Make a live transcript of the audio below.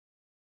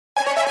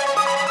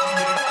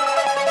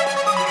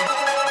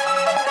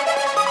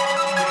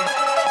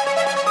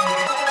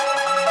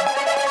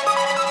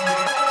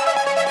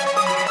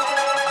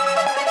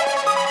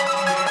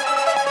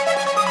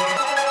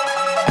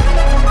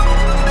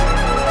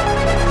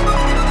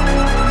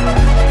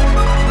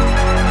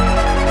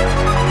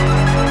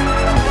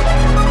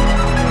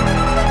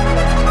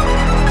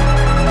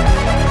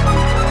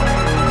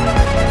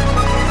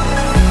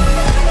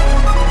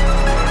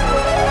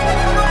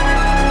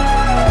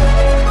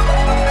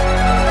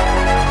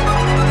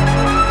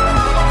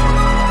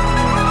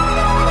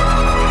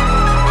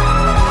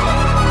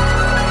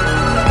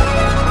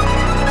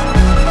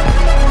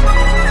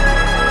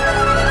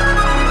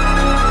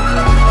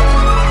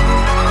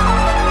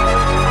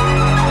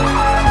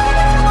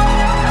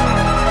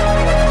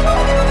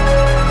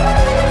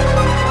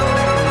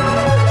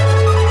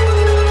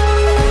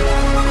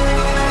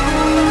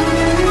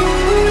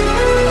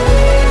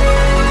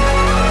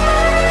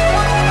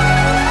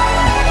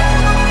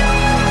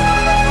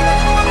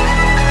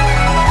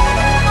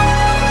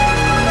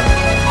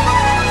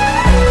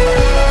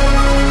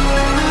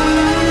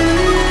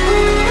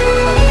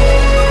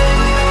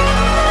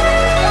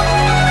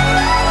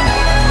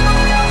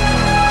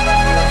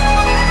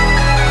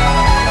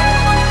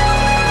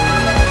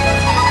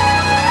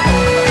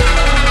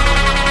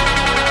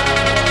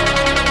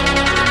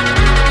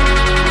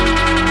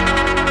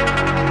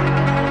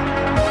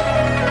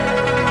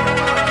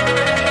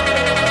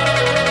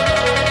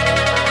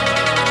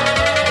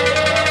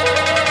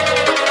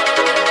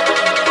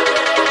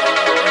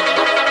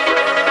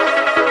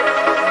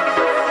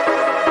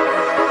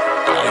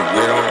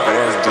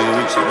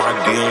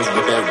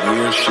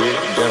real shit.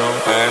 Ghetto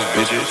ass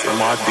bitches in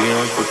my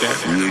DMs with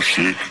that real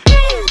shit.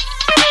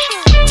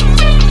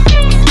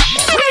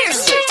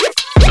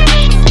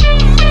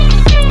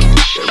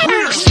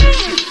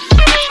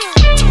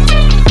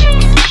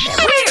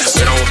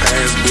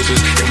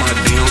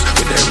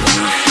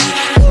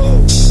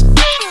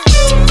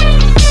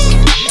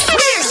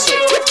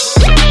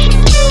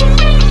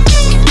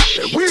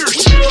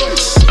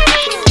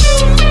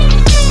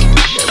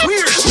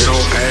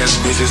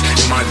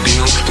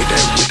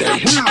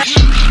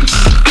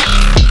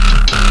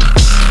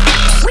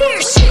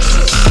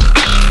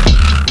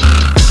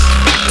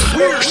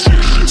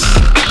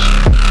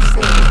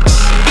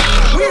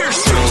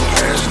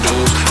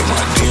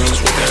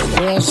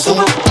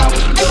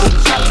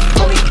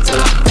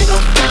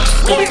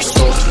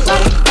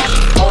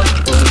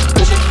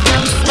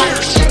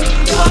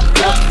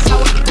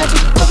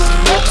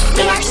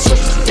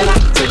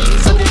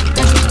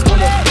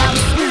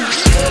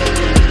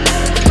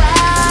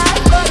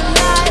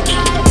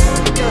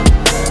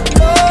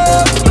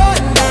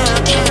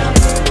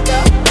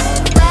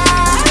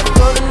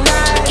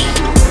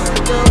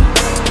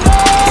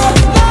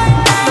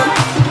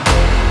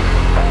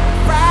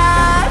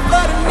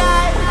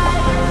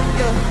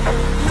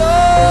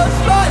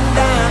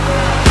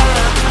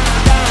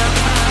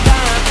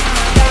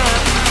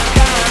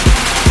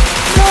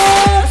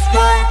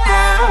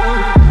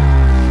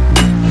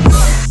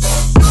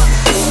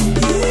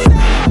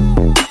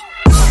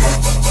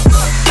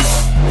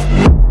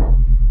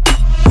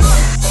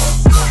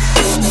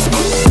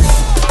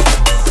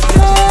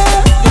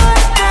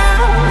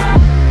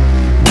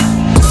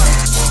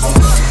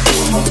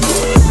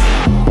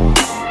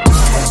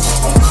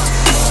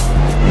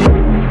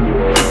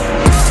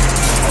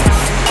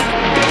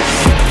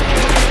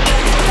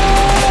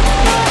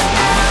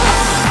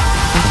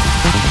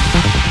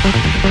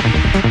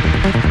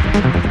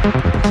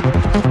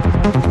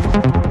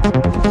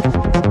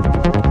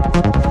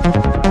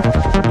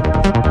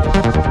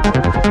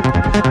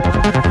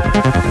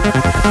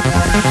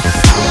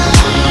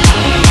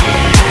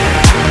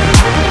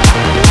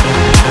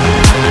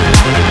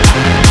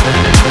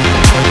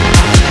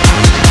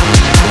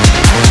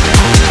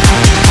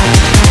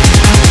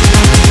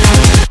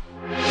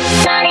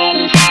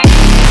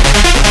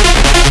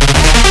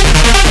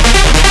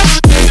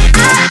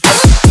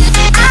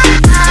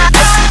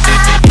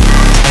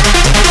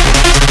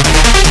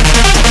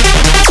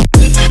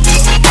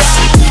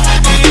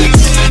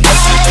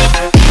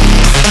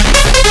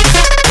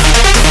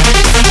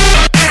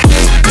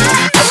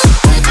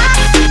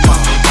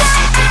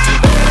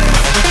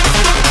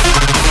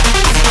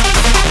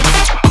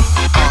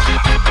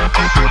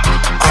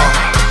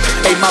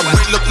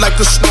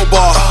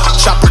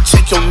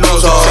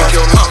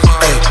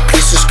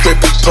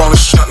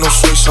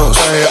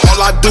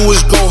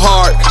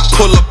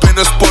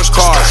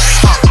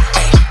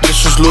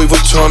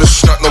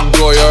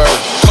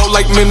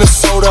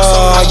 Minnesota,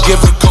 I give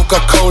her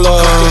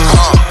Coca-Cola.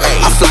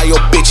 I fly your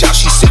bitch out,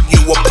 she sent you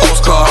a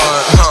postcard.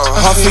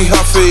 Huffy,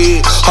 Huffy,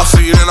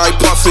 Huffy, then I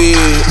Puffy.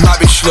 My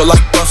bitch look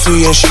like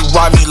Buffy and she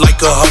ride me like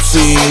a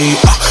Huffy.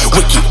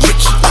 Wicked,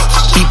 Ricky,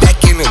 be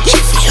back in a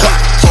jiffy.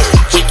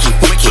 Wicked,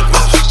 wicked,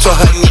 tell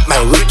her meet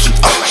my Ricky.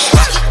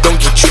 Don't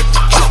get trippy,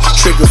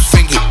 trigger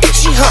finger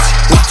itchy.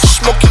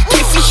 Smoking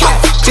piffy,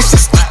 this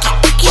is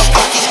sticky.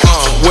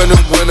 Winner,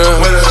 winner,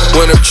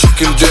 winner,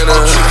 chicken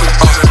dinner.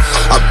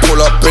 I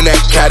pull up in that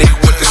caddy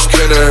with the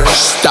spinner.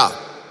 Stop.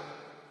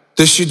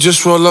 Did she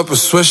just roll up a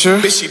Swisher?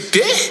 Bitch, she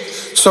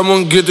did?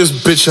 Someone get this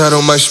bitch out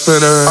on my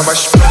spinner. On my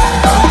spinner.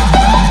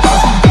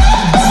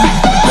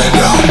 Man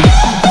down.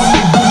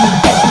 Man down.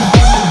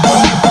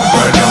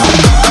 Man down.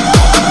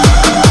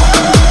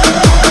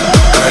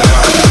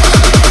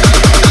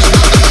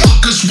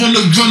 Fuckers wanna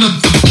run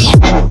up the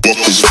block.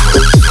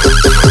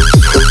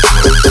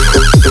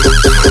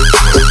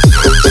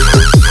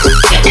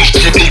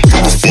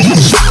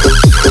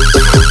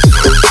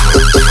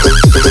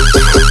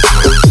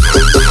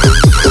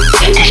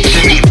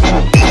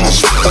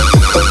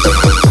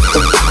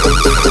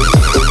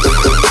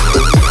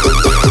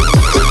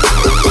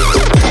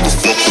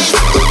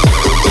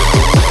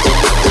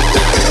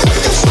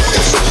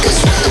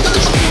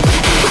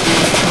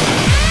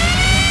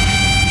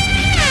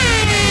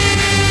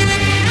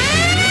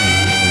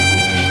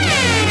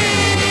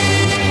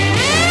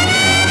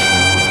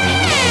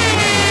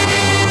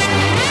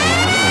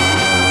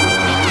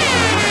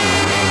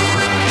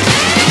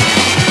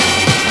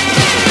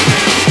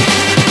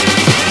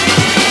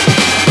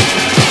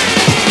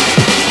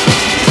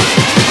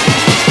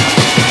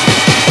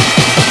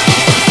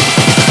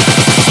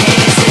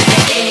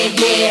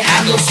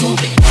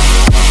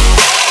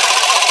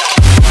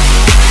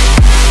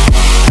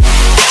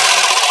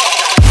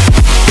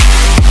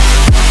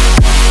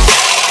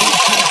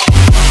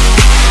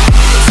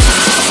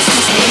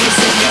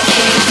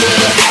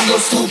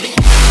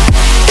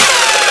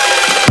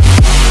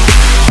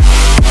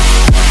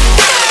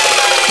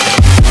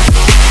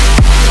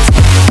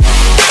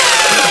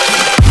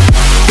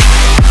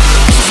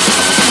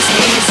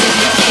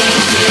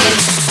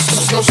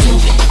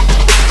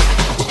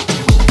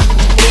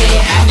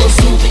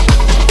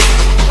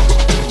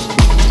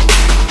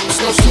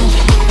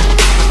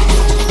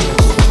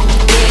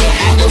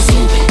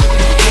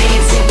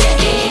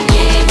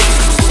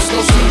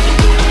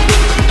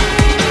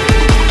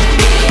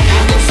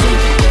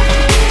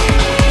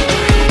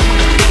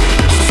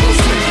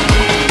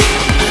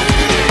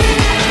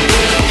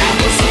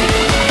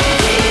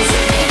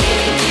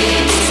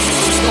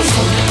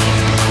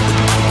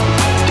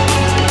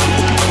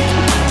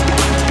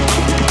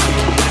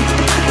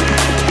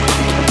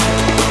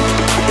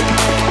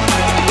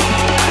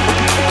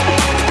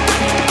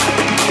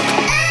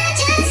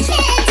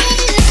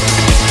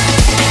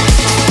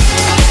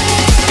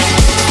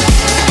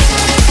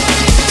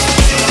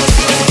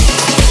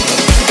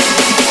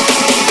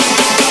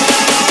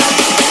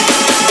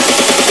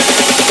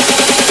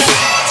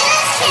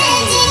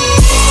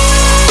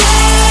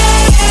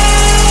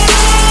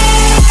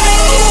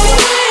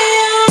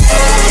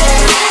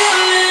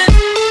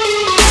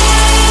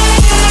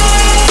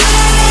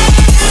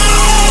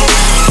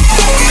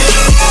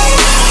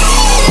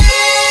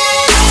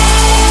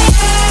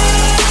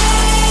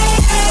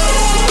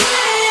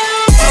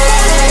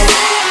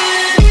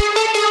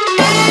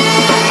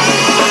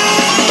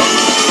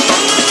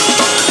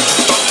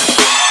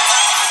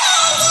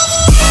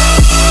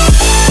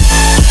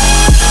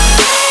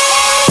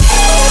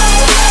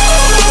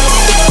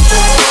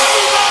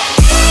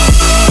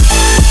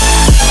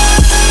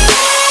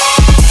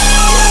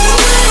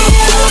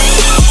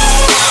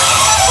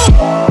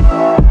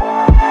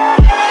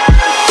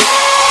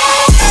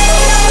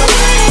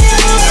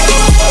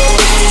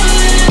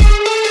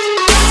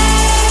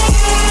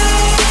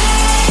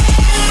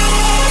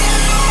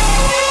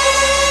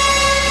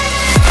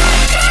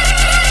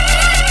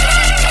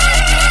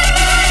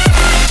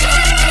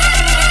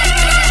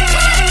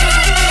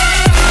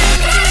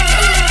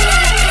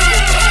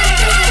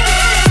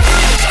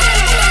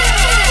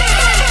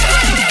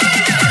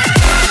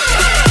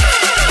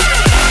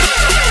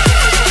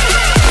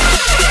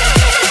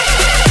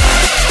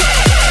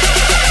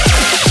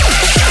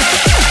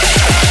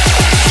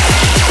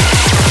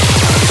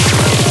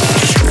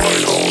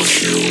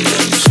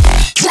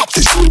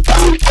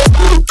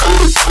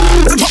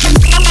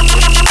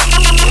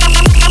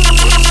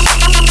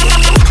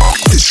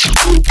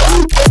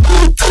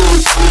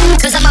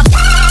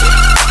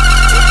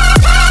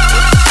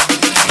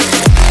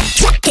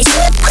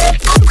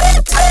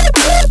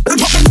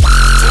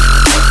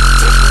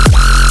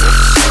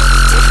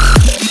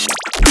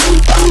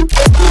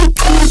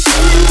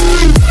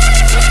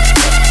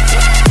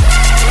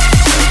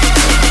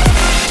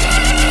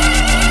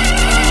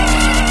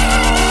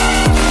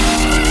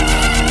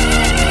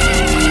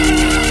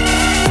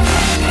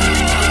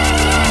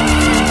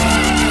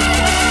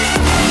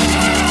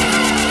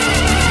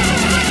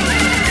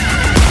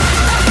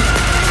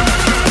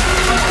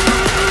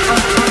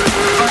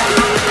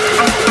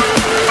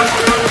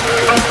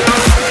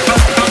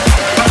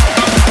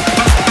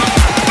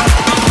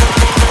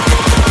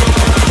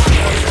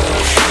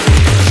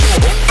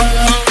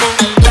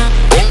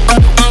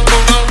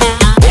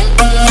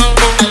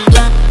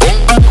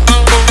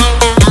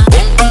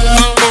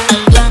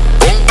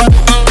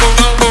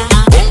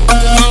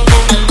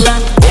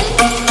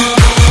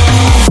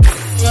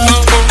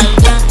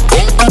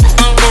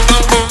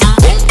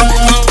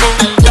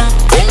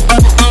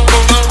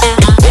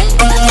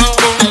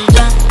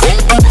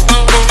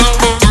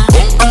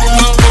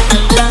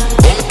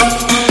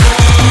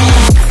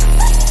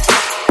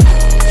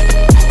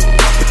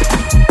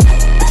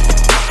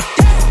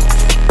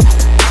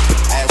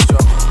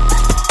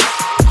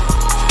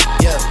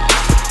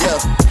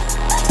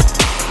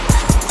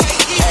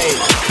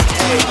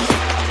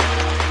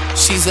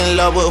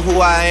 With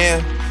who I am.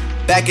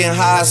 Back in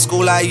high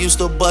school, I used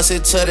to bust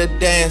it to the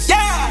dance.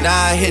 Now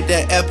I hit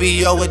the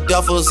FBO with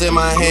duffels in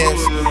my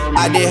hands.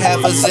 I did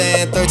half a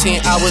Zan,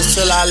 13 hours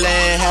till I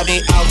land. Had me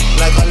out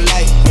like a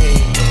light,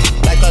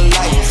 like a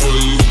light,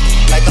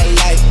 like a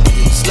light.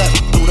 Slept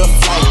through the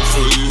flight,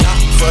 not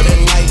for the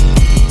night.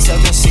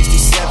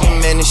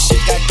 767, man, this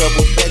shit got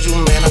double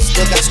bedroom, man. I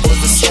still got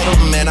scores to settle,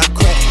 man. I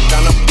cracked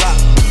down the block,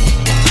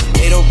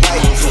 made a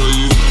right,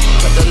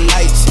 cut the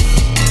lights.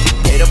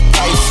 Pay the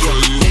price,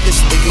 yeah. Niggas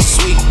think it's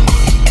sweet.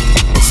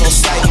 It's on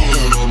sight,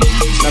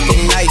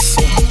 nothing nice,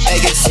 yeah.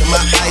 Agate in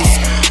my ice.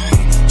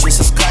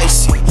 Jesus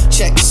Christ, yeah.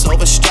 Checks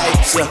over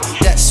stripes, yeah.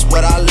 That's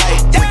what I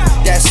like,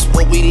 that's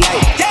what we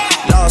like.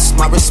 Lost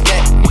my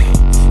respect,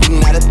 you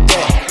not a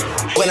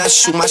threat. When I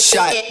shoot my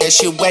shot, that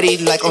shit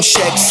wetty like on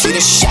Shaq. See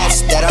the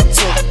shots that I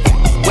took,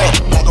 wet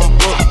like on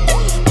Brooke,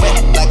 wet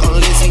like on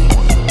Lizzie.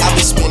 I've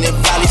been spinning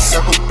valley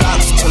circle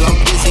blocks till I'm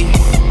busy.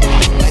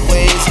 Like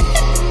where is he?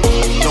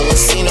 No one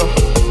seen him,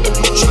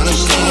 tryna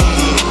clean him.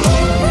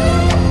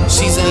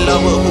 She's in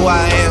love with who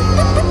I am.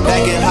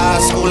 Back in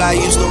high school, I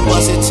used to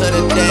bust it to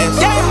the dance.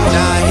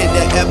 Now I hit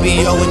the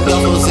FBO with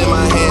duffels in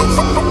my hands.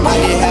 I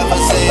did half a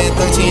Zan,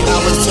 13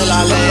 hours till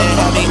I land.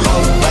 Had me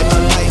out like a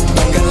light,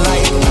 like a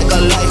light, like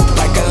a light,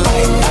 like a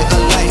light, like a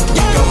light,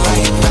 like a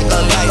light, like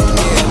a light.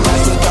 Yeah,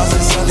 that's the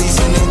thousand cellies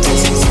and the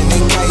Dixie's and the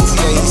kites.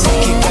 Yeah, he said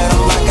keep that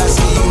on like I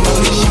say, you know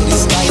this shit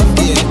is tight.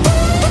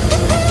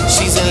 Yeah.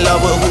 She's in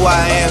love with who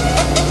I am.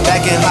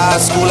 Back in high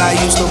school, I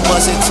used to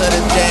bust it to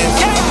the dance.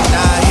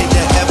 Now I hit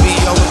the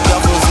FBO with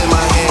duffels in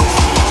my hands.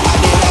 I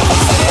did half a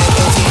Zan,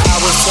 13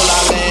 hours till I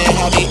land.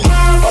 Had me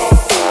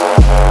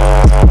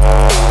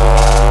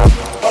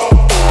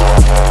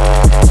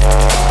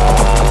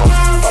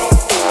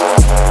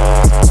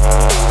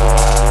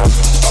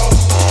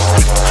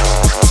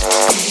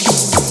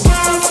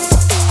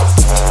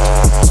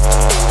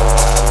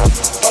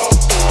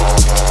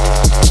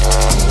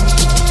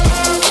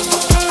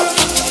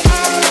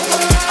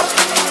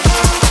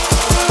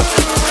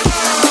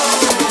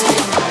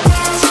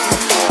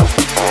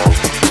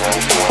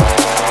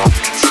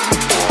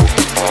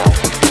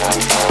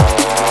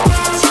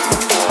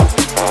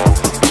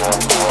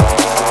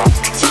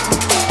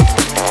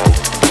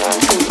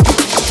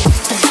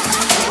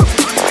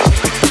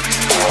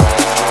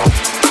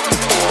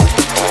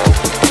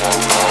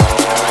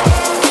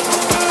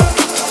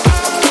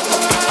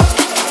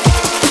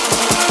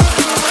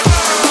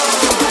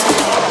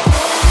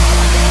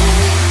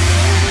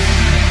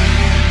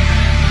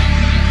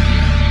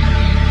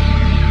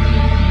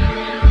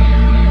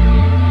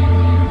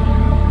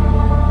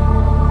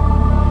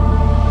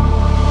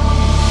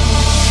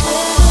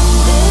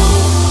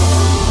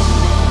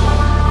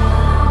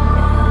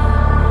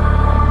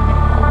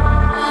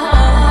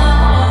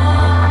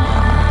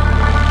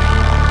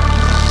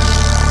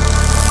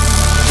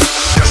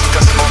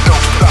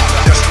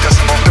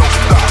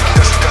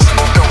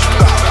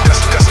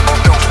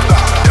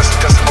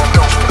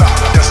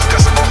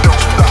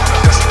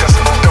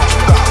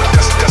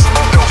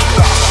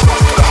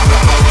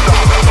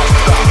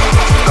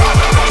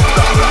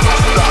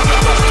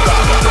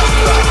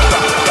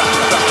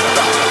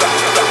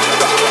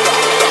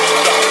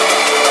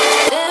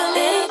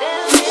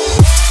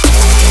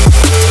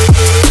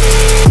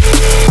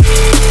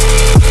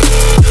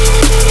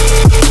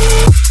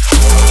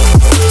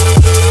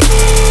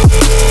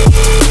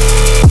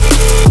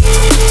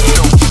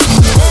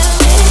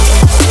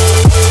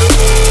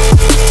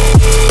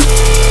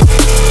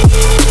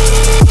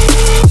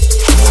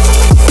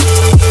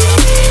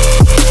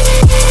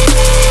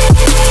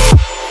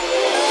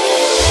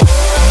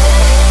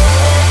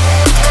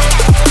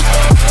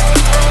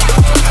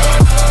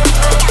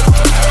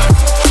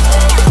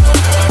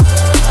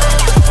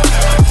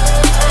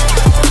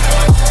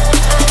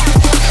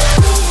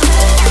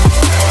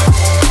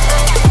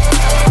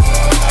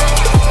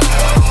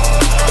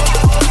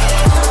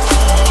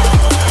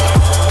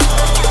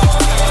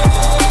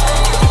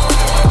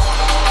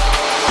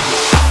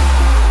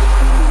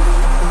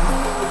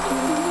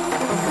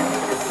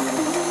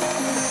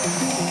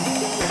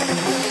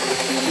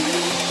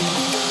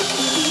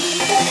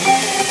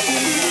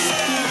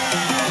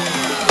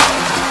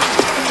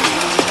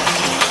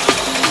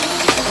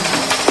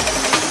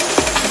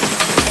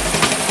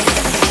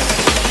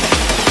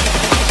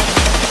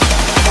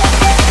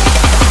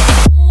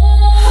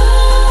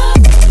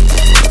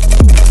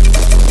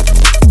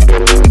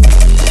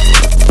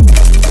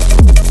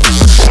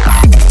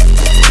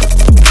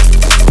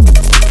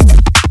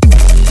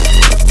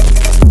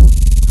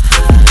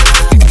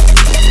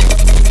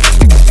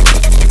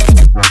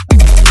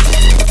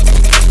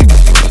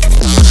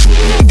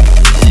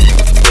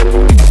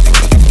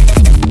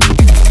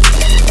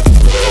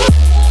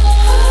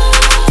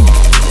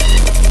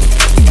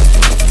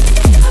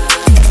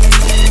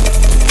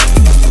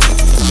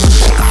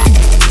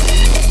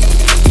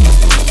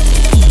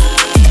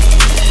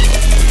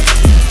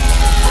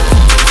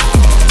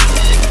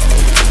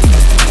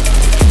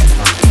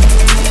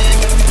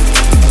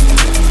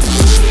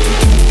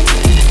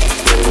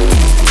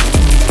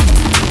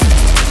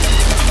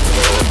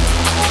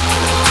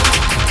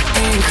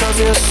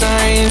the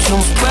same. Too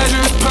much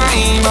pleasure is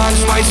pain, but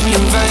it's wastes me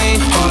in vain.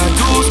 All I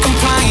do is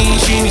complain,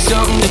 she needs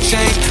something to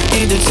change.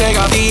 Need to take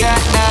off the ass,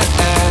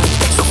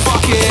 so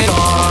fuck it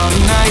all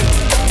night.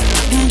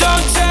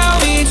 Don't tell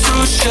me to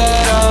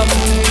shut up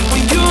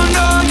when you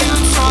know you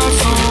talk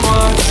so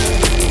much.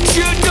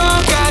 You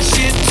don't got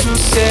shit to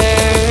say.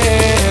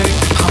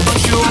 I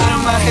want you out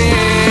of my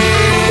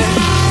head,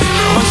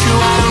 I want you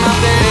out of my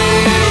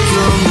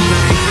bedroom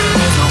tonight.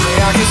 There's no way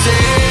I can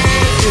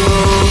save you,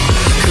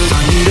 'cause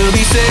I need to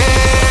be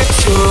saved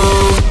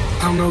too.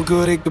 I'm no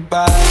good at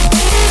goodbye.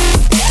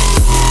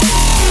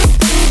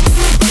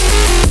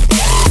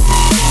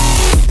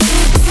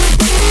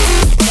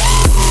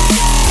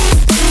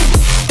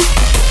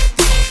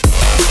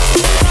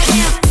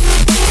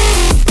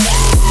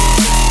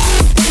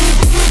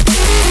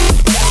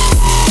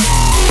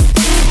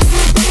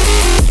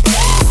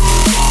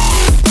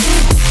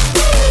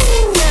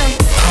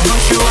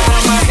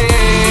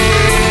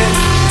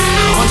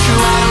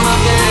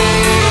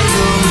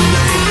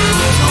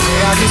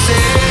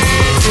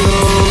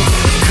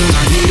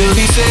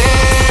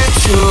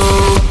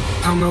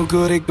 I'm no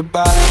good at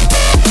goodbye.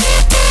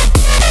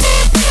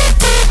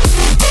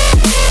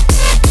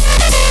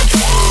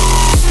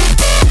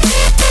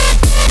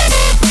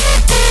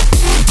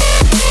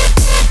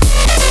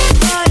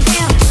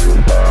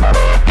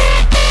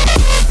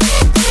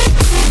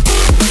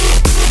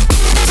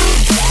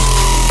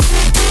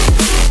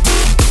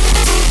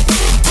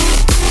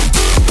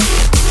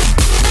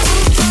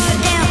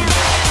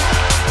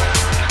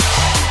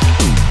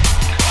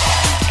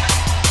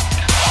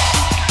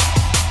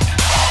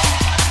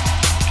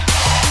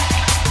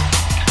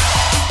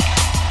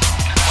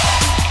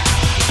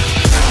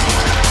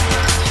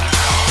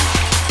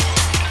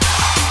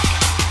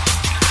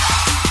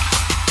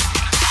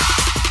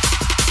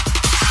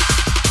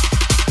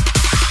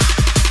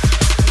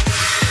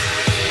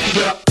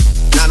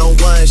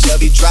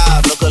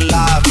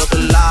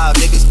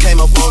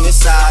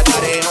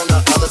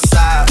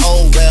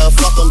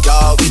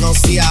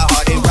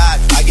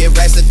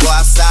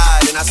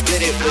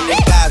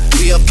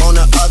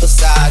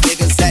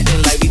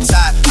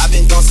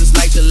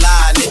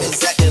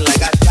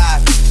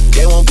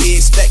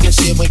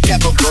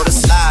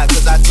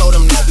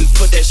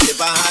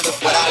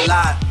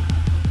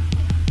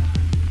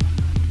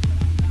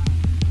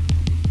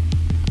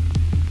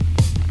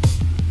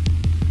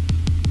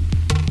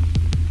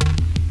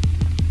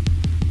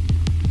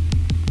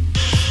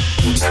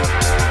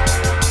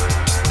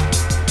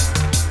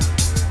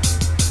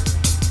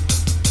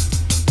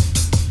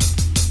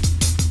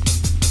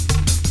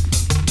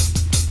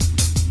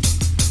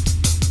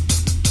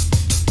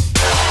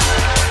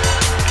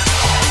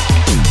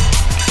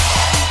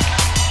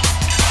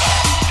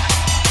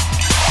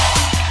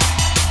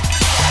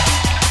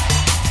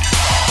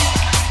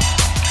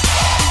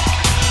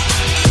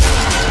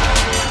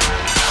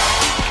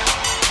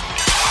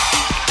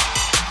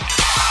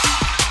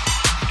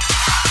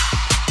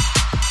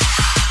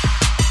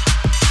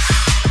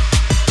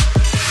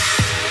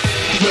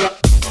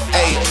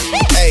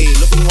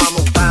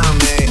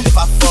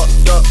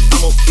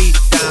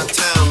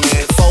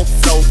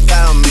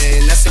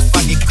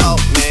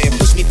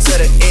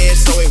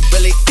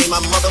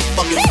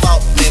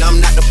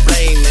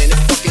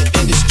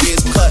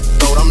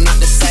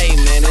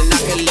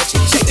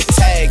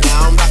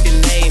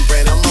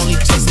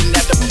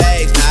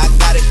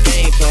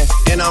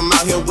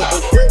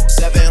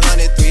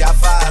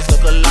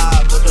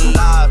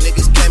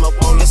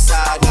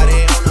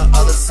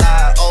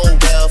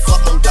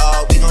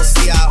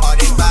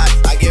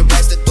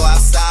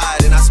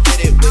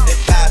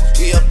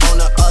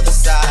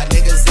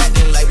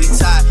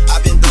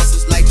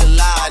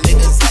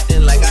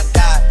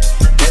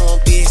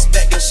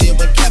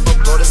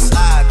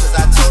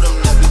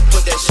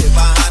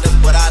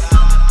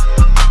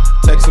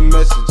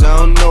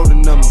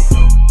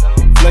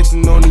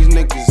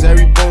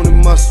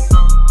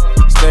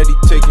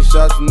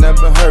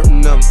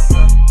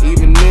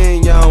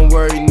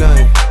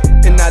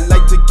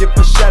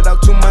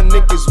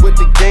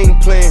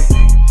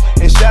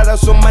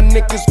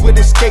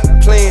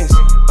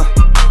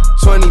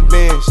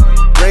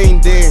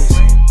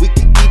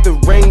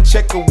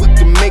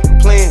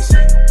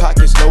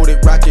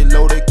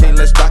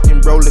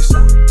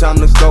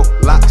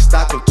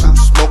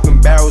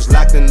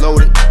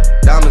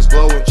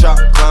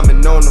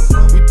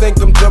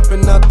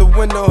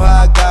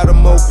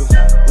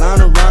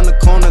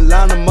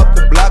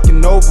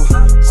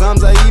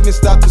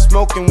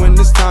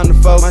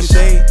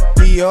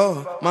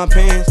 My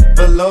pants,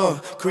 velour,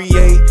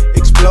 create,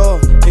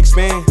 explore,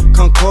 expand,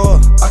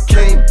 concord. I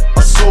came,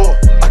 I saw,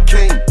 I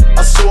came,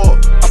 I saw.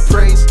 I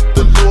praise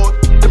the Lord,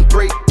 then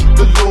break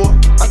the law.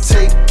 I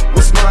take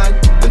what's mine,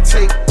 then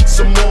take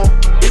some more.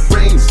 It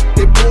rains,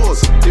 it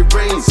pours, it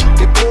rains,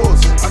 it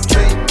pours. I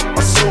came,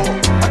 I saw,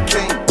 I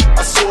came,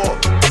 I saw.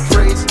 I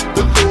praise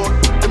the Lord,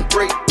 then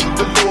break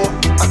the law.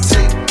 I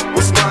take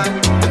what's mine,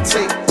 then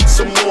take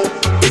some more.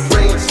 It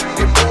rains,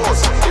 it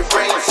pours, it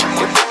rains,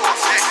 it pours.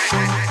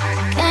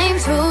 Came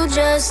through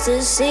just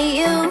to see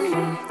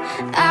you.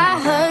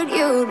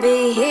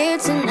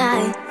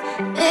 tonight.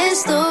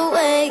 It's the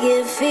way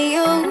it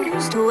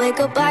feels to wake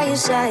up by your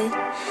side.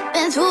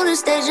 Been through the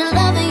stage of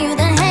loving you,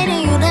 then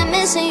hating you, then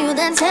missing you,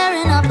 then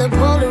tearing up the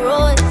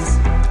Polaroids.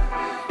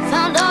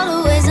 Found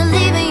all the ways of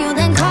leaving you,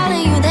 then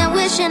calling you, then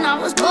wishing I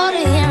was bored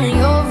of hearing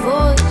your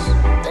voice.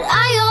 But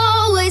I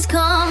always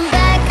come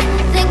back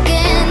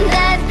thinking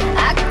that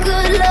I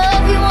could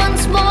love you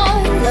once more,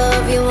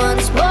 love you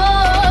once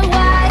more.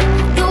 Why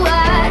do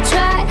I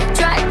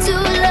try to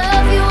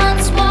love you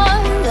once more,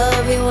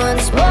 love you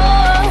once more?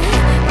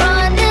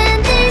 Running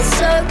these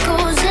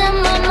circles in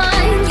my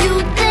mind, you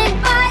think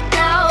by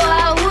now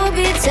I would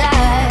be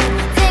tired,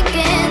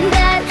 thinking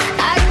that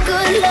I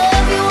could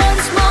love you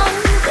once more,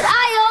 but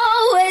I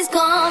always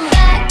come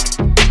back.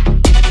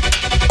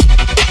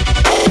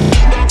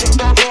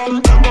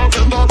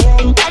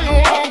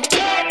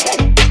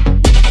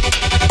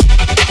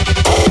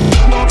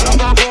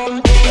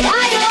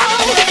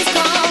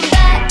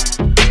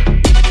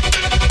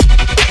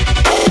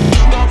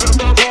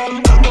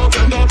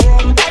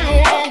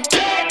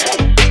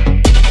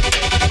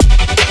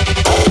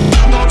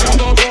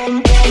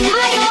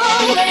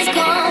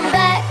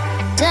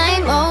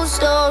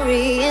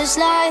 It's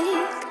like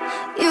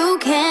you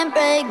can't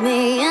break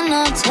me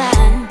enough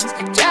times.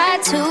 Try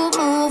to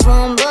move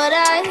on, but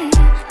I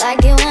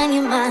like it when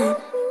you're mine.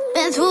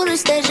 Been through the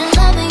stage of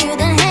loving you,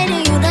 then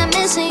hating you, then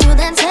missing you,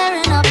 then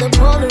tearing up the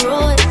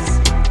Polaroids.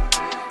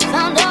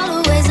 Found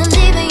all the ways of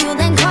leaving you,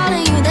 then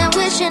calling you, then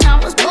wishing I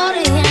was bored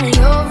of hearing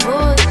your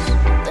voice.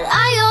 But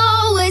I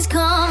always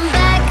come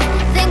back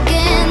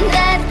thinking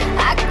that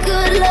I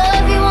could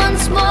love you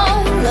once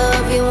more,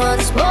 love you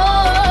once more.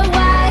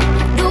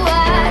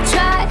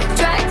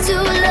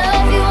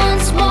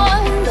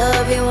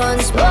 Love you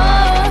once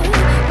more,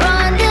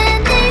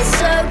 running these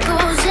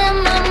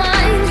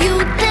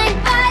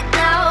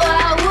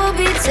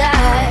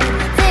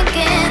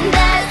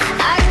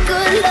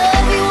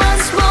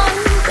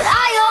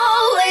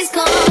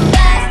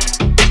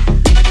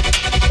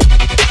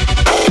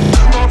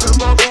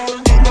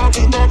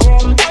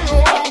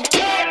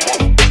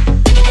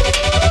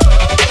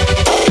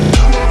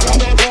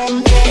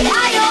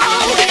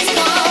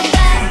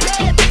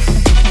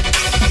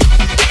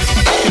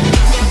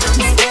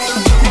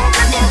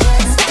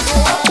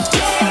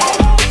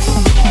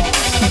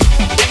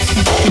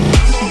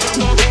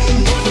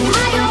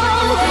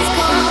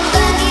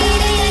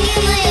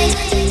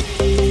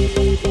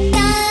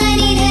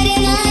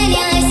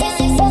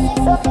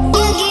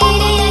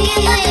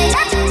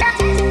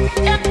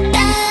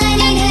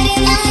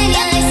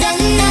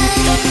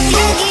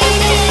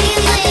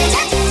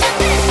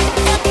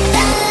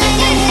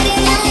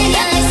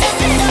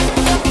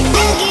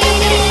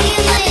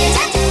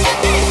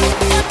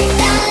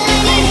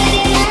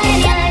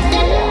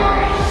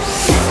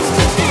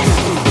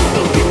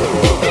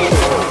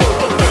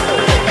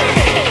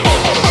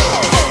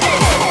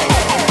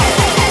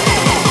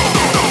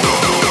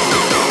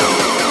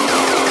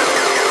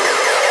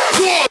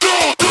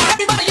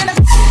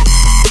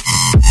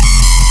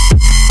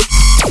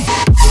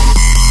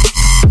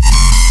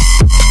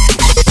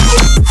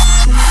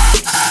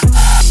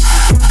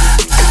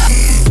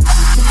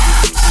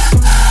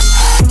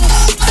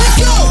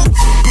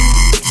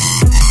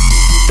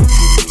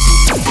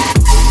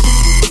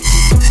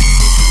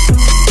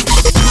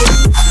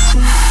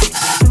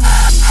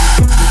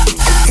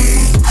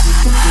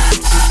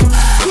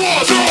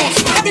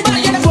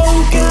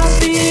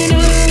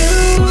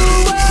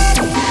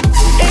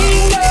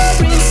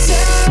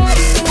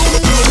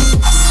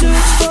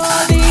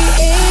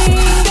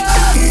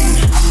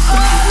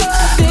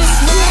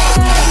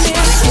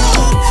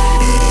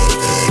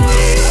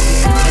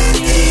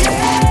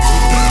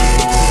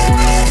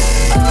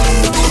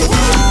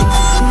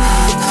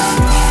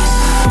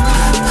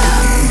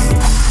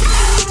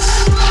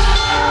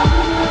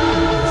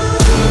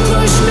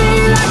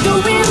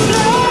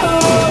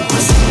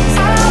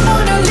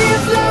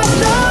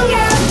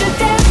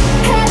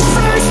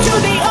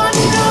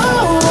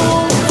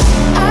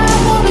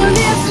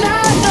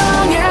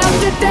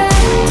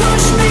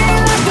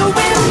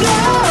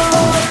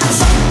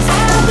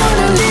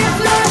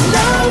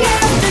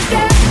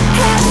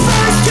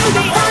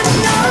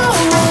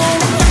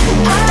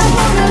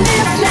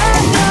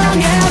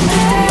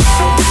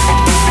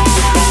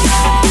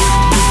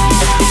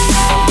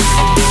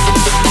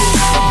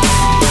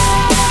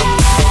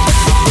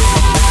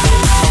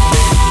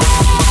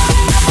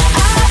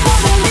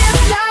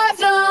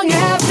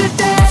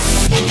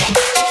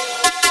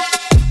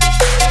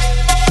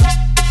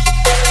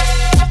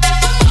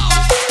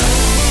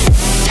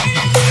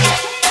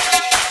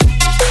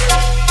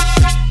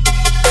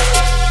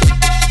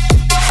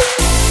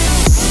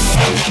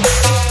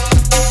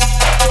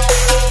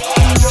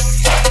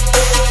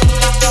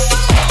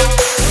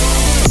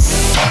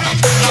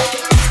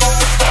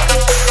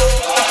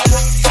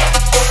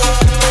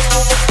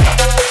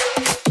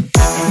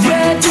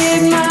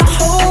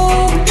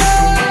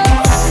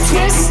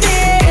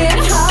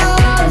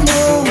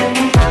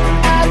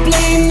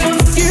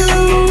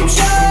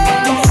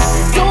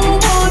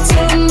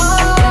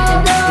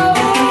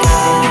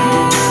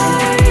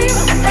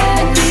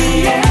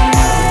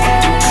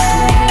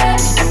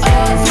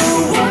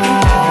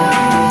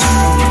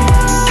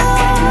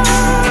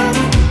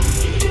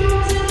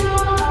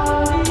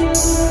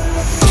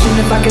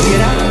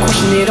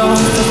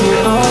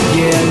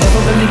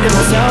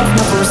myself,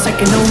 not for a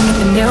second, no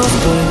nothing else.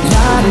 But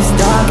light is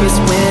darkest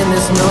when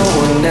there's no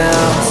one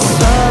else.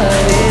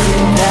 But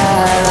isn't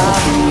that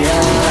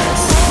obvious?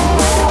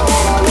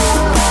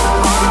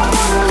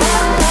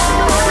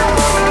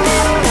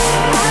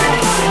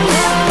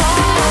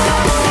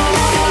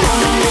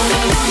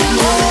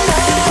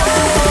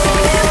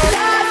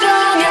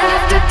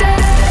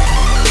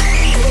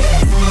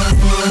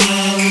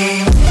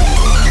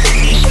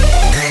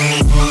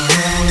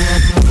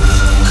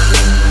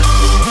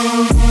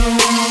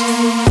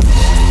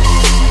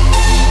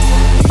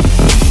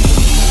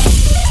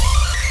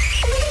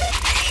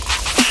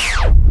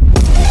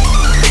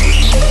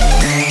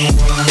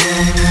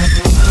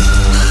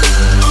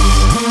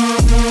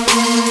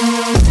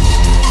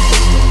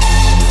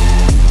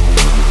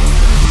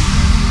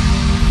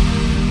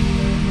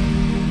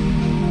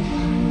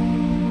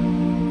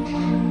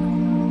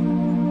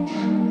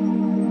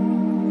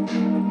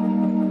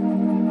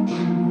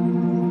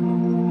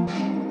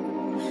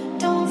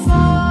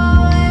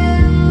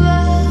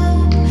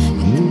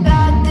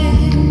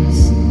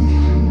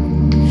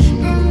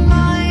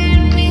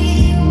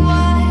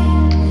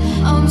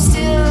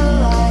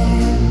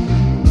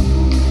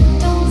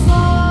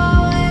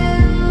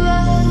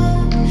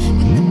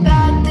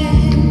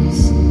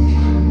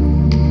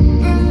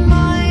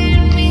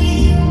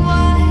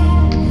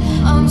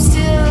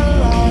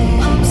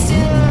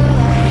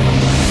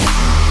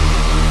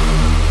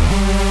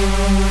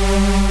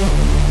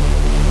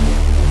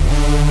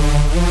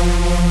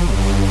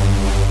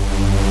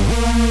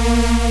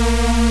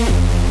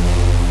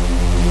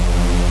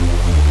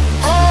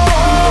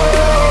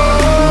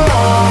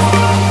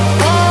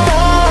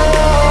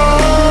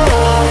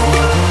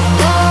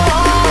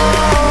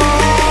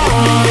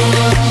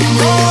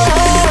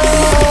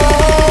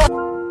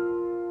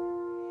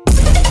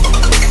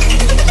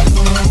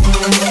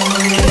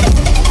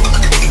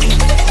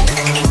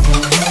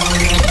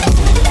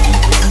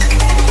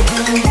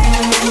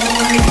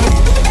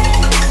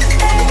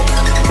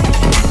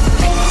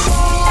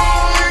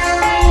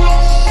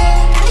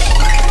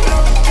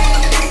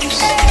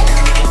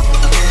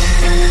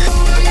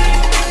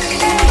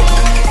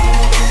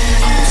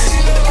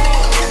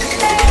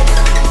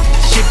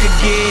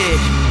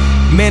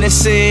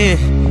 Menacing,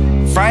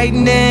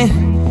 frightening,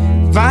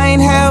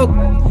 find help.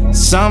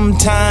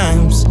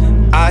 Sometimes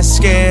I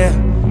scare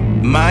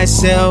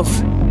myself.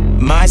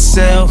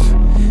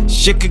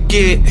 Shit could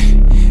get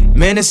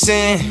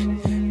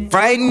menacing,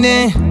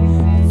 frightening,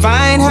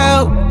 find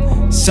help.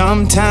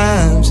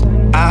 Sometimes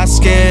I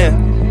scare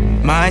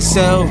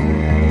myself.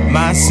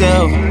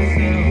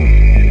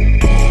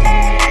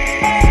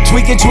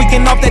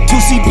 Tweaking off that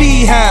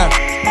 2CB, huh?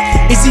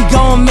 Is he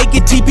gon' make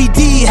it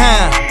TBD,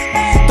 huh?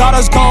 Thought I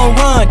was gon'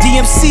 run,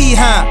 DMC,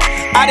 huh?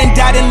 I done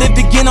died and lived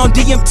again on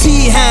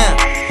DMT, huh?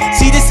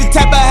 See, this the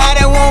type of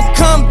high that won't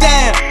come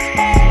down.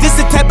 This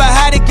the type of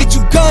high that get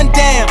you gunned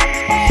down.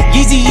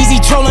 Easy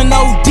trolling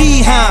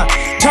OD, huh?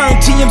 Turn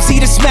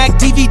TMZ to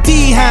smack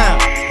DVD, huh?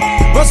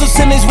 Russell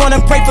Simmons wanna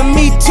pray for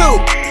me too.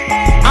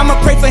 I'ma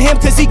pray for him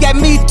cause he got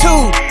me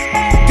too.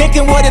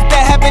 Thinking what if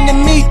that happened to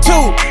me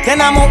too? Then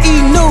I'm on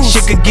E-News.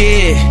 Shit could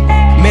get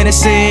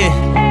menacing,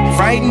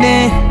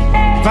 frightening,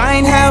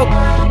 find help.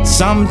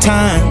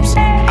 Sometimes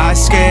I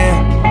scare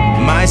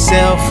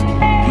myself.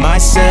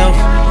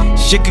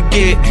 Shit could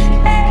get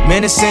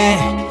menacing,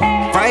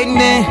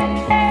 frightening,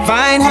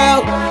 find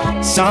help.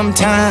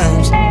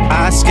 Sometimes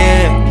I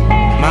scare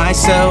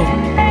myself.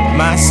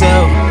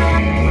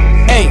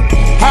 Hey,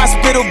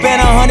 hospital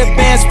band 100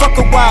 bands, fuck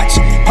a watch.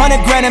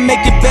 100 grand and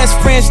make your best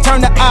friends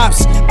turn to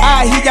ops.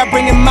 I hear y'all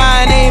bringing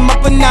my name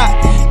up a notch.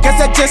 Guess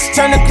I just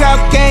turned the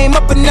cloud game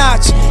up a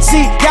notch.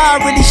 See,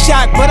 y'all really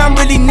shocked, but I'm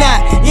really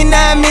not. You know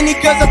how many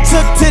girls I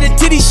took to the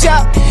titty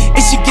shop?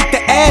 If she get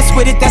the ass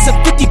with it, that's a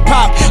 50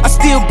 pop. I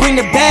still bring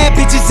the bad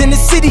bitches in the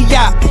city,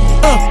 y'all.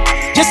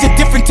 Just a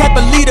different type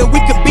of leader. We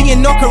could be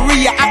in North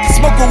Korea, I could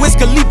smoke a Wiz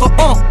Khalifa,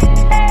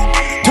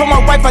 Told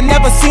my wife I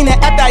never seen it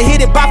after I hit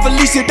it by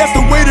Felicia. That's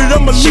the way that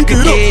I'ma leave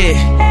it up.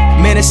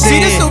 Menacing, see,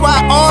 this is why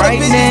all the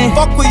bitches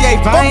fuck with they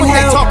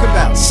talk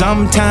about.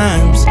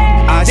 Sometimes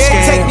I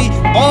scare take me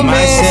on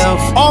myself,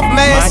 off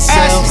mask,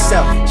 ask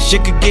yourself.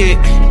 Shit could get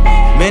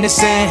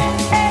menacing,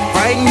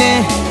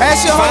 frightening.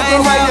 Ask your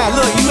homegirl right now.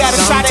 Look, you got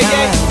a shot at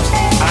that.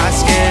 I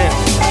scare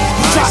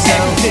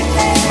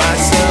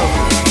myself.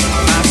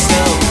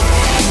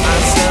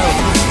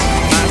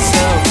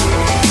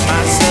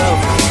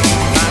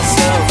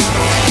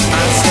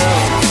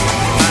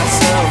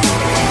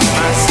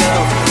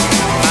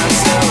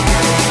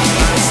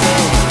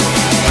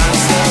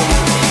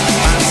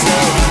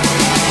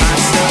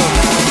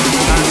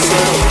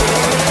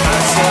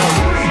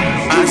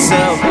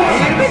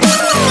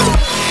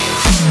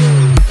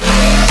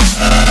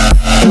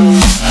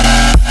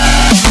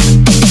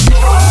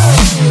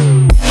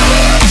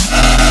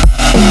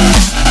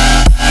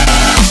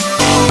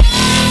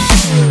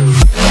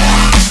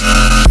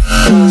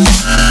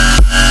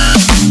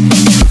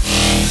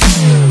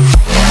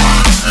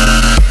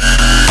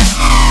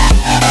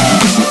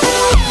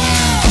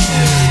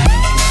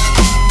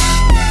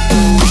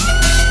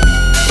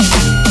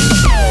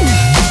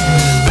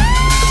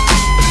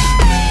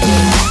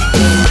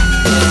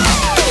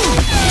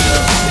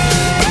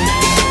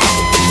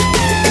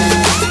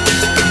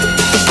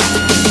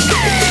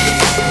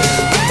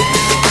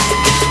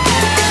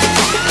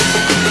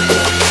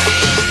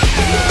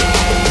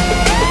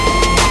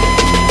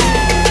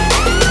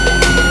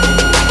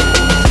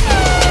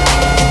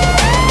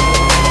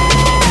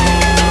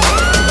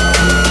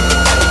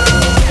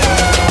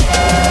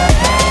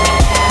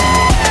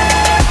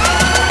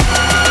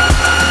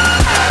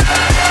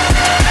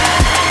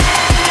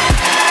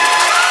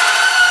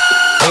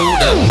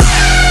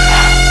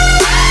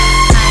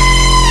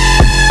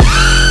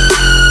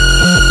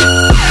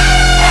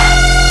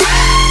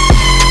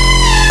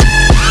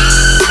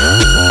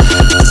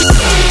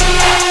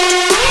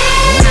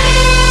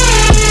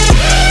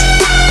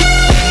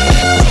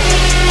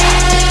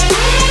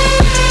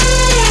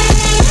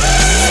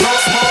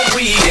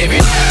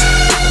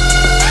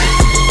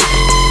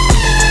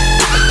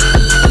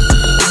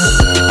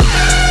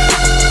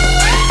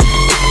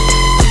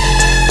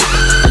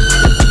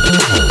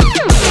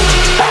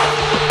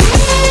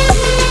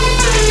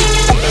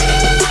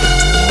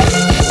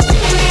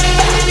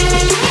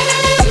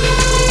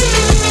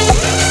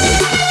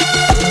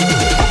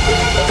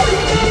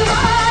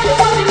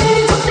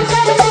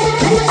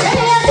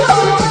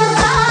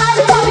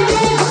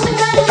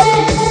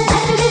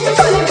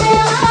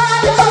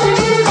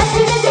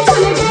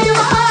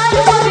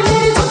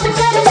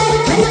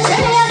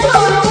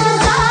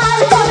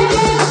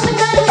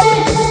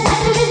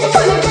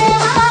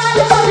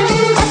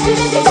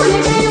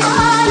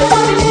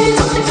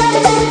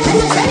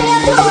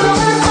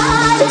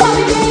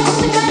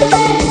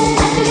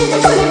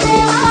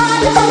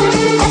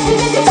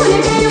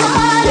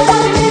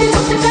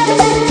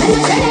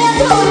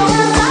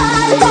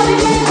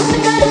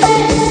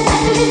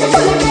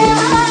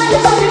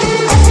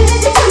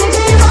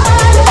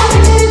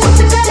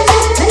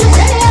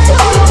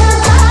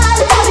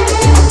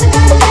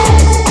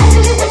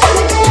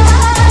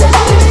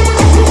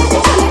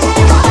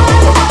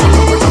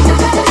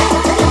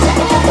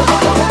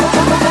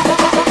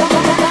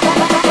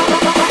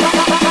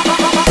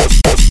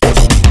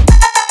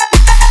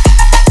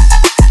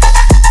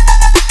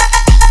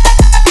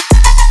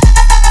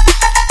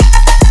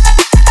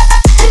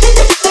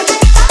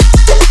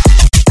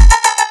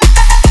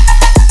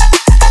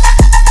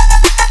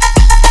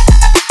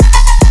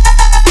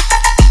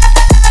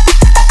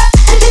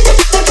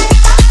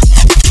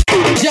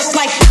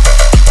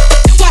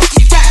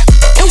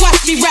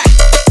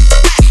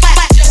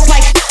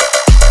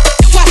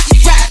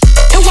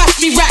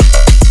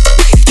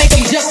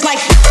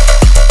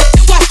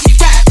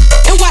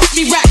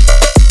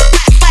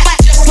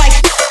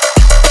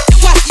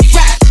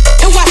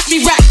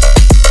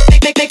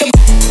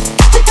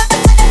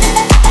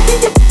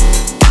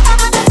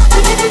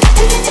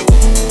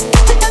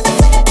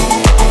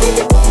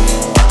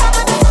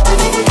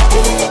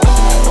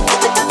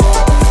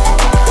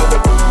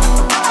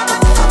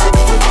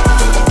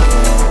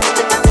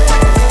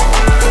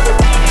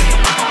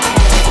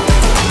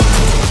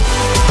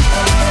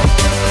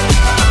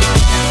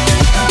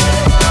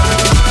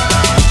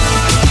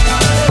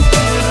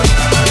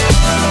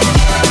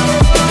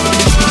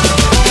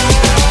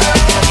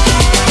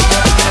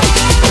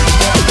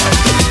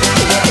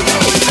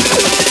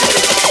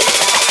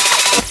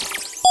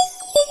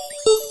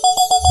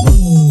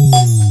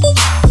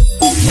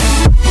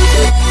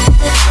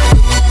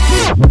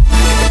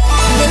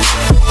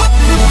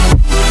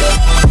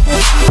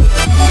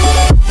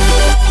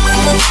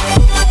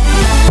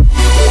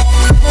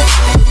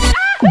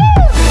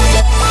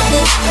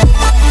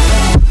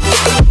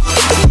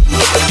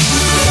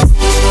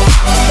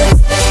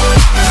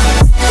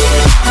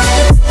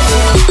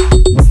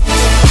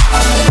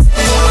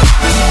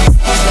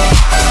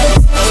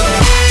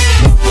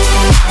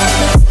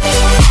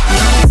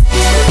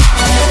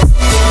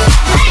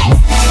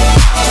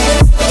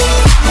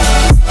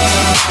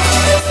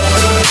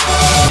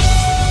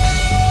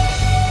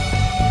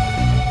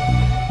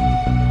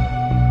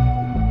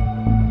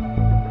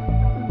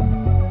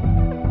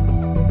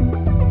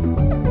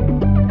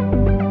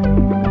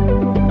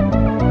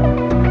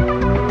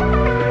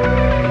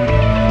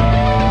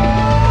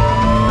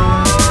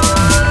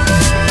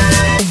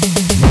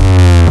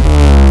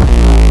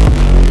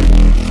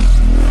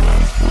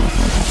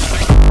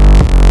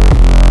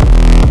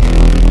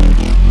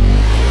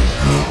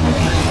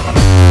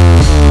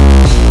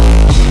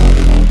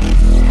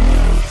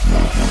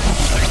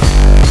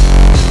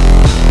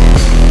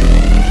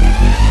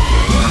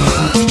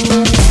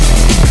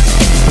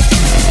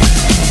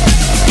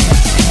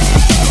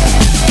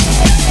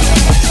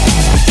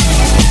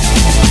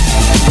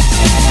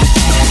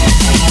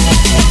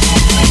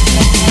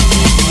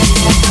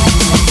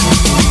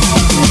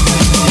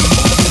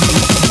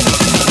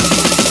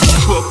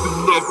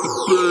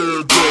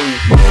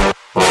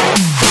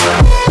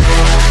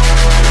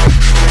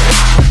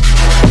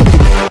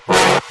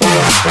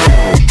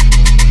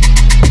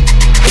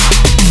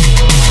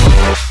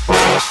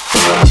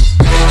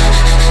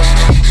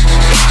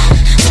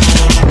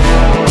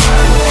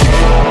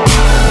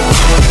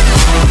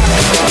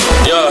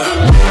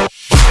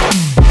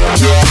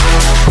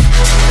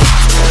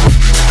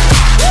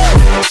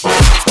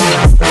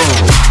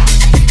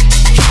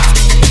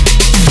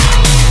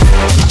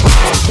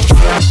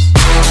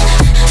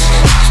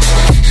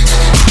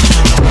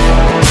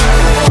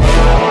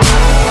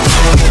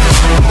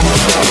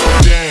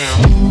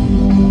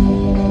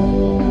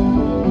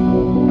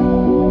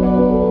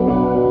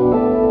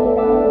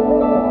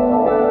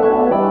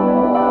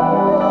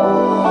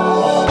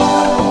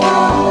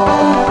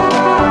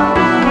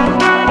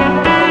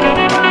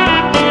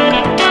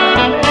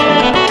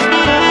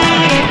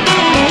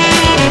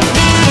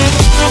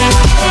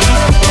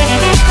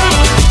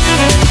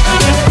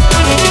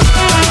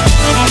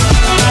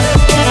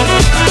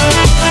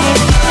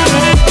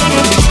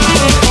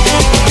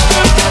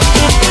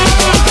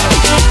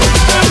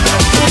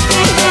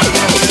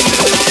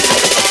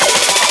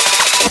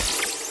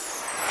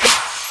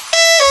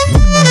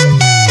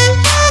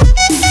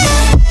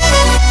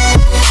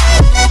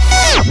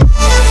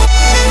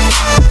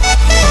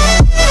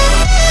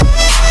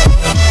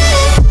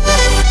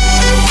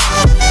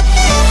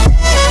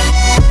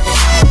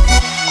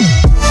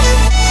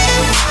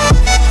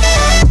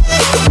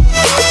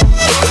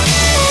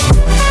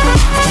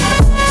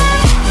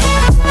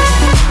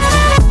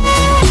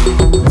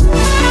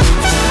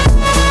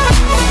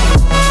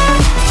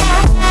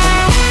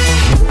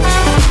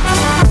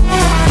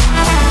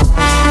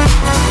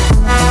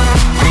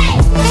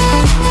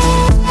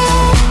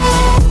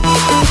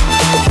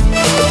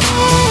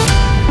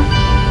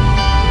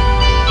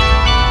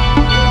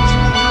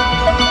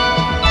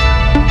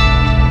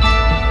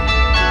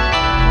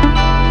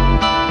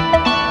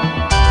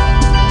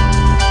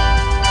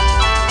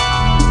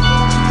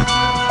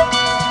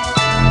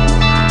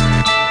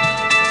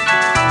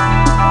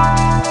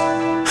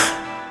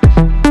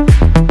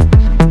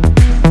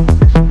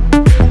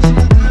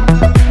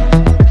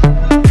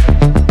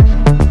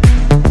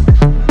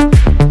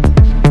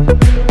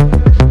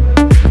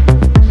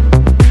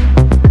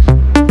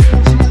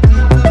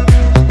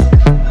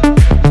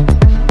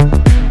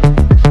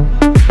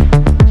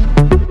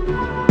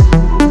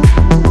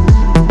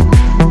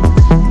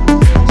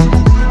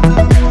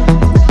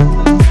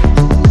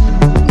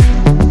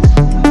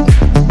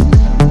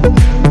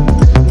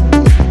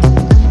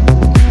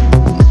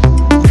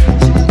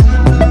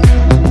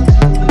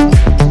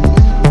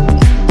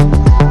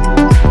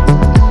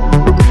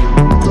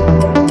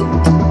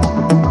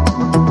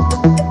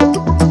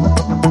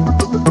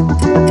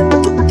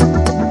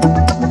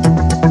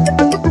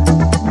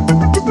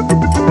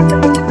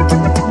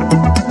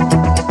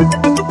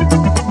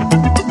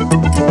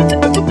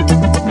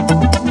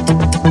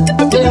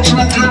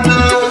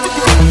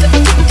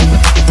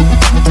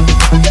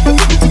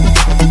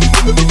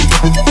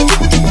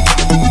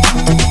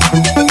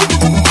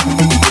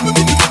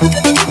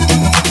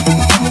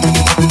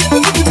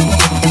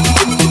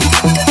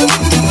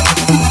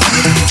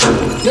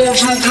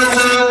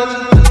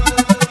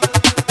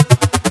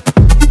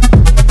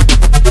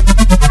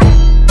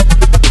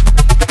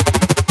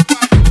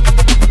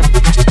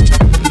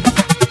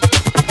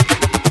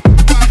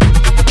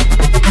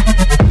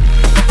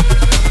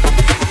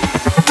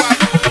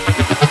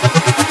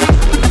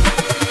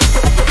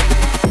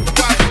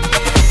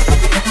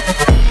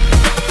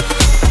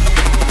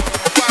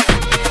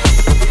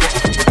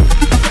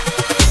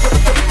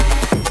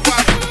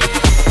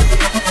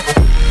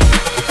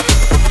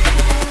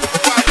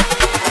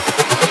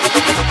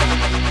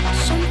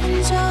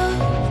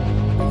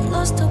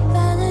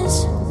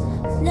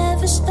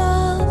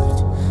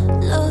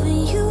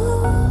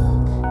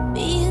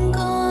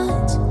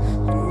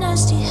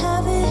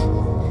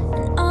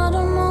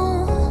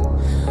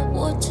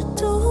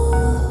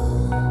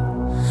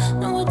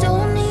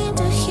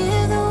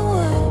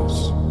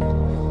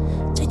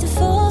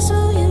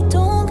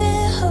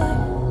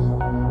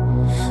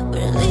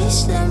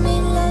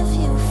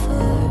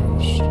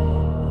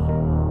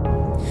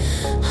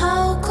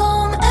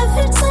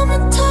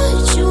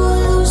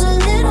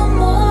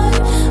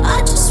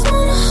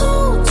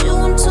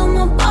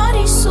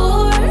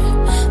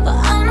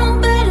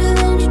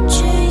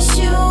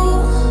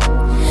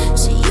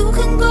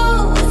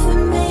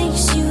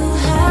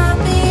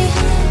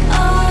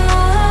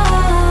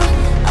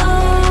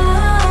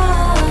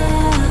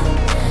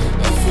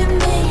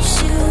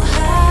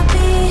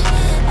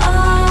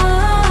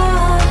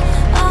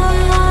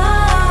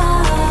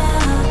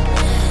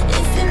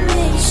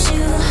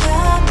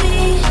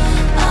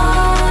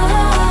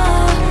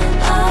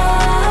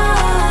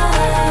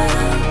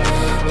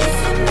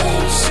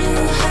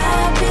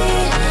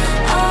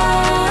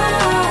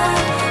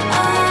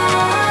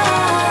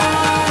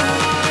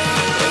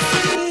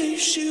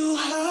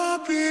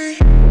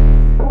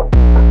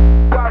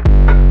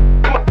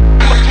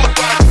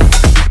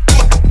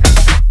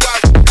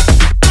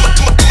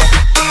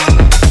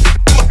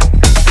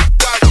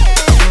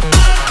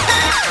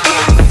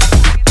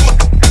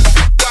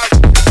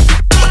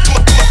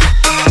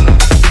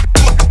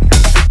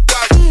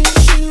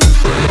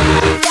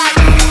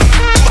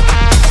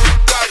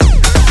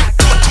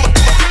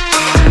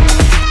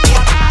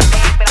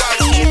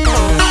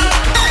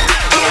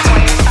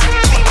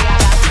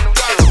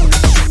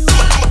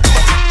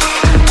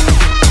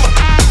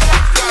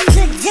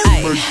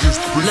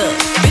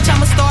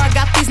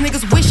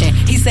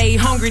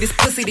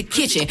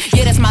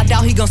 Yeah, that's my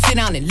dog, he gon' sit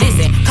down and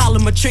listen. Call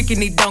him a trick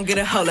and he don't get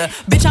a holler.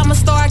 Bitch, I'm a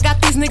star, I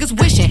got these niggas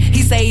wishing.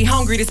 He say he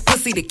hungry, this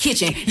pussy the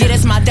kitchen. Yeah,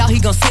 that's my dog, he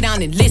gon' sit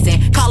down and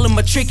listen. Call him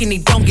a trick and he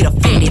don't get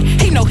offended.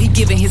 He know he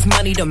giving his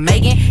money to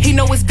Megan. He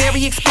know it's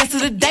very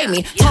expensive to date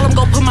me. Told him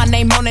go put my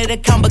name on that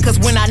account because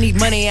when I need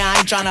money, I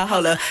ain't tryna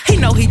holler. He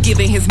know he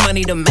giving his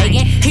money to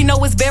Megan. He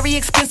know it's very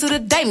expensive to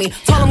date me.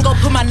 Told him go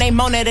put my name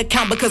on that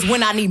account because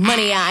when I need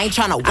money, I ain't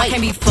tryna wait. I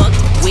can't be fucked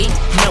with,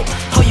 no.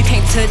 Oh, you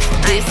can't touch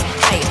this,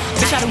 hey.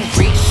 Bitch, I do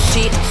rich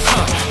shit,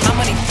 my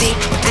money thick,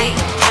 thick,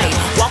 hey.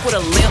 Walk with a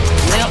limp,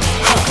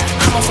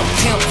 I'm on some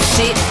pimp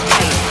shit,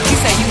 hey. You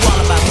say you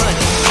all about money,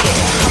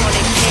 yeah. I'm on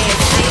that cash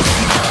shit,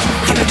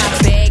 I'm in my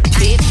bag,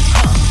 bitch,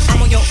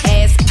 I'm on your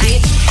ass,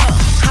 bitch,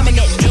 I'm in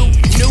that new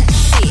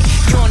shit.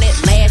 You on that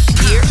last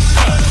year,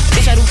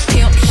 bitch, I do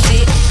pimp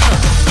shit,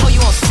 oh, you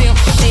on simp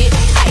shit,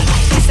 hey.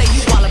 You say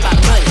you all about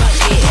money,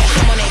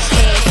 yeah. I'm on that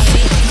cash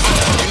shit,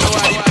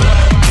 yeah.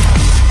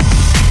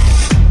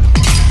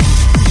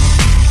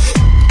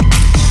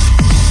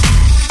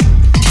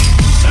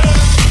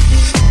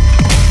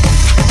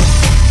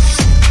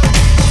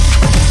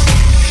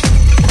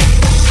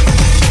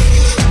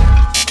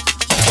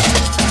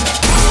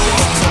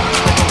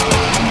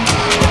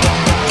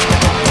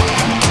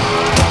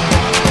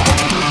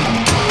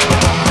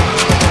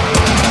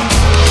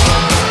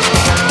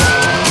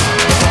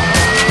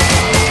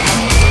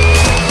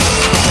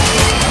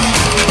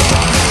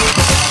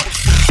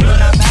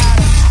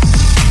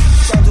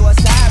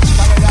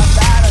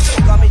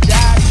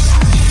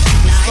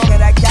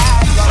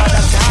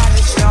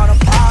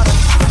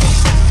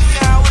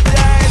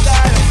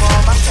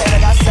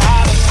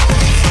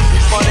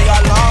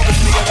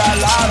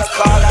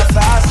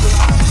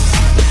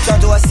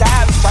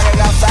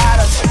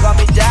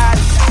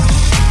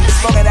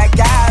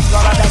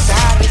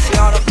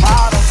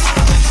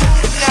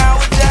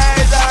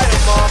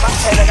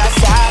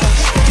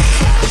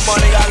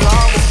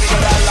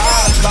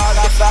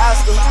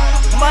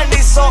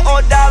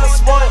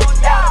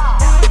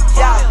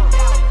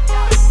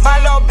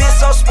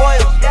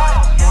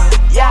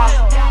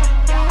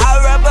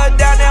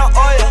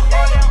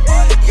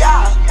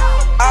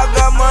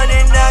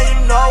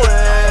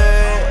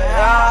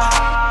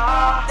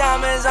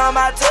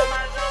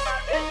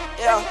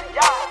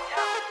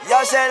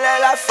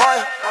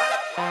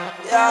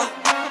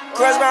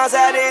 Chris Brown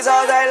said these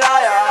hoes ain't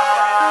loyal.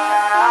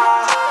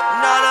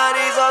 None of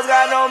these hoes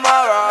got no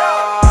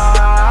moral.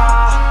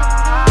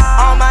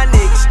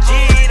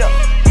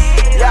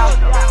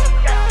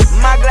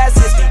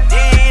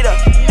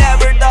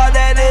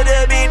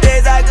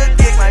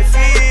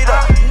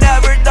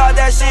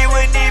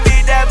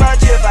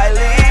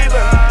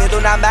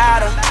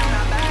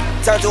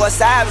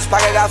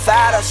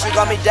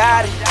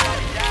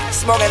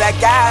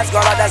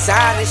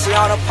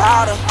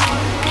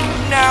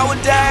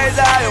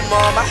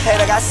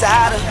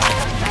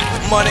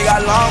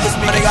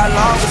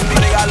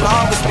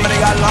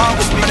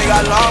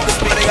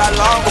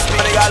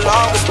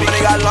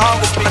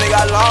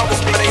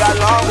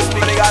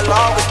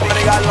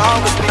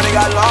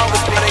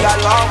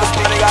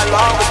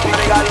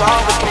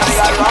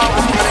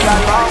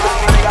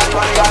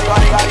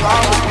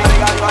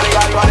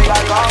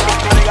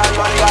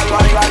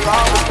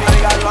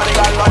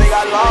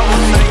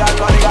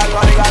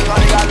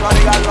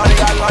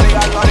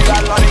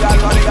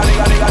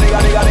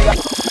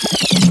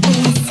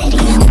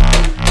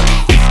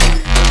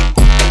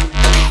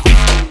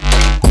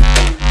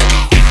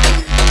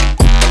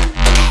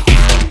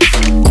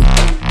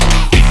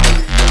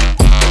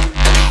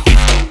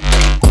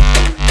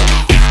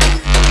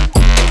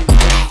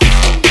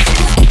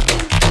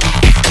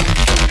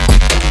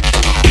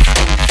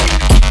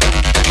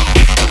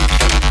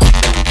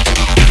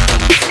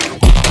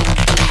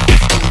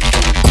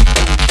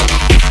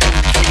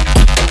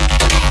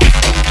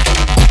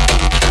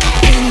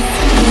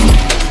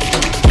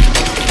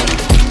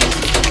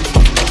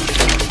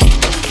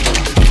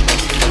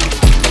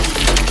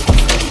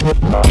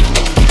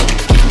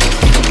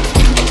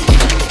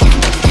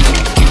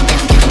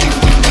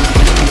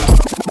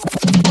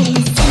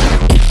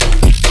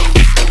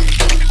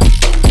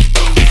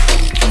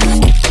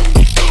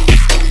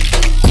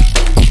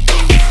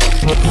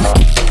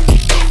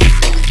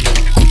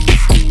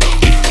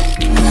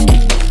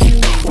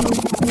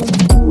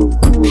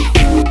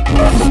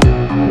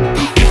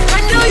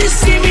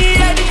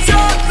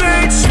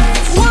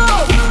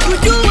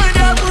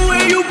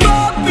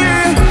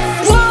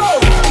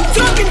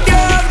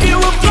 You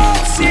were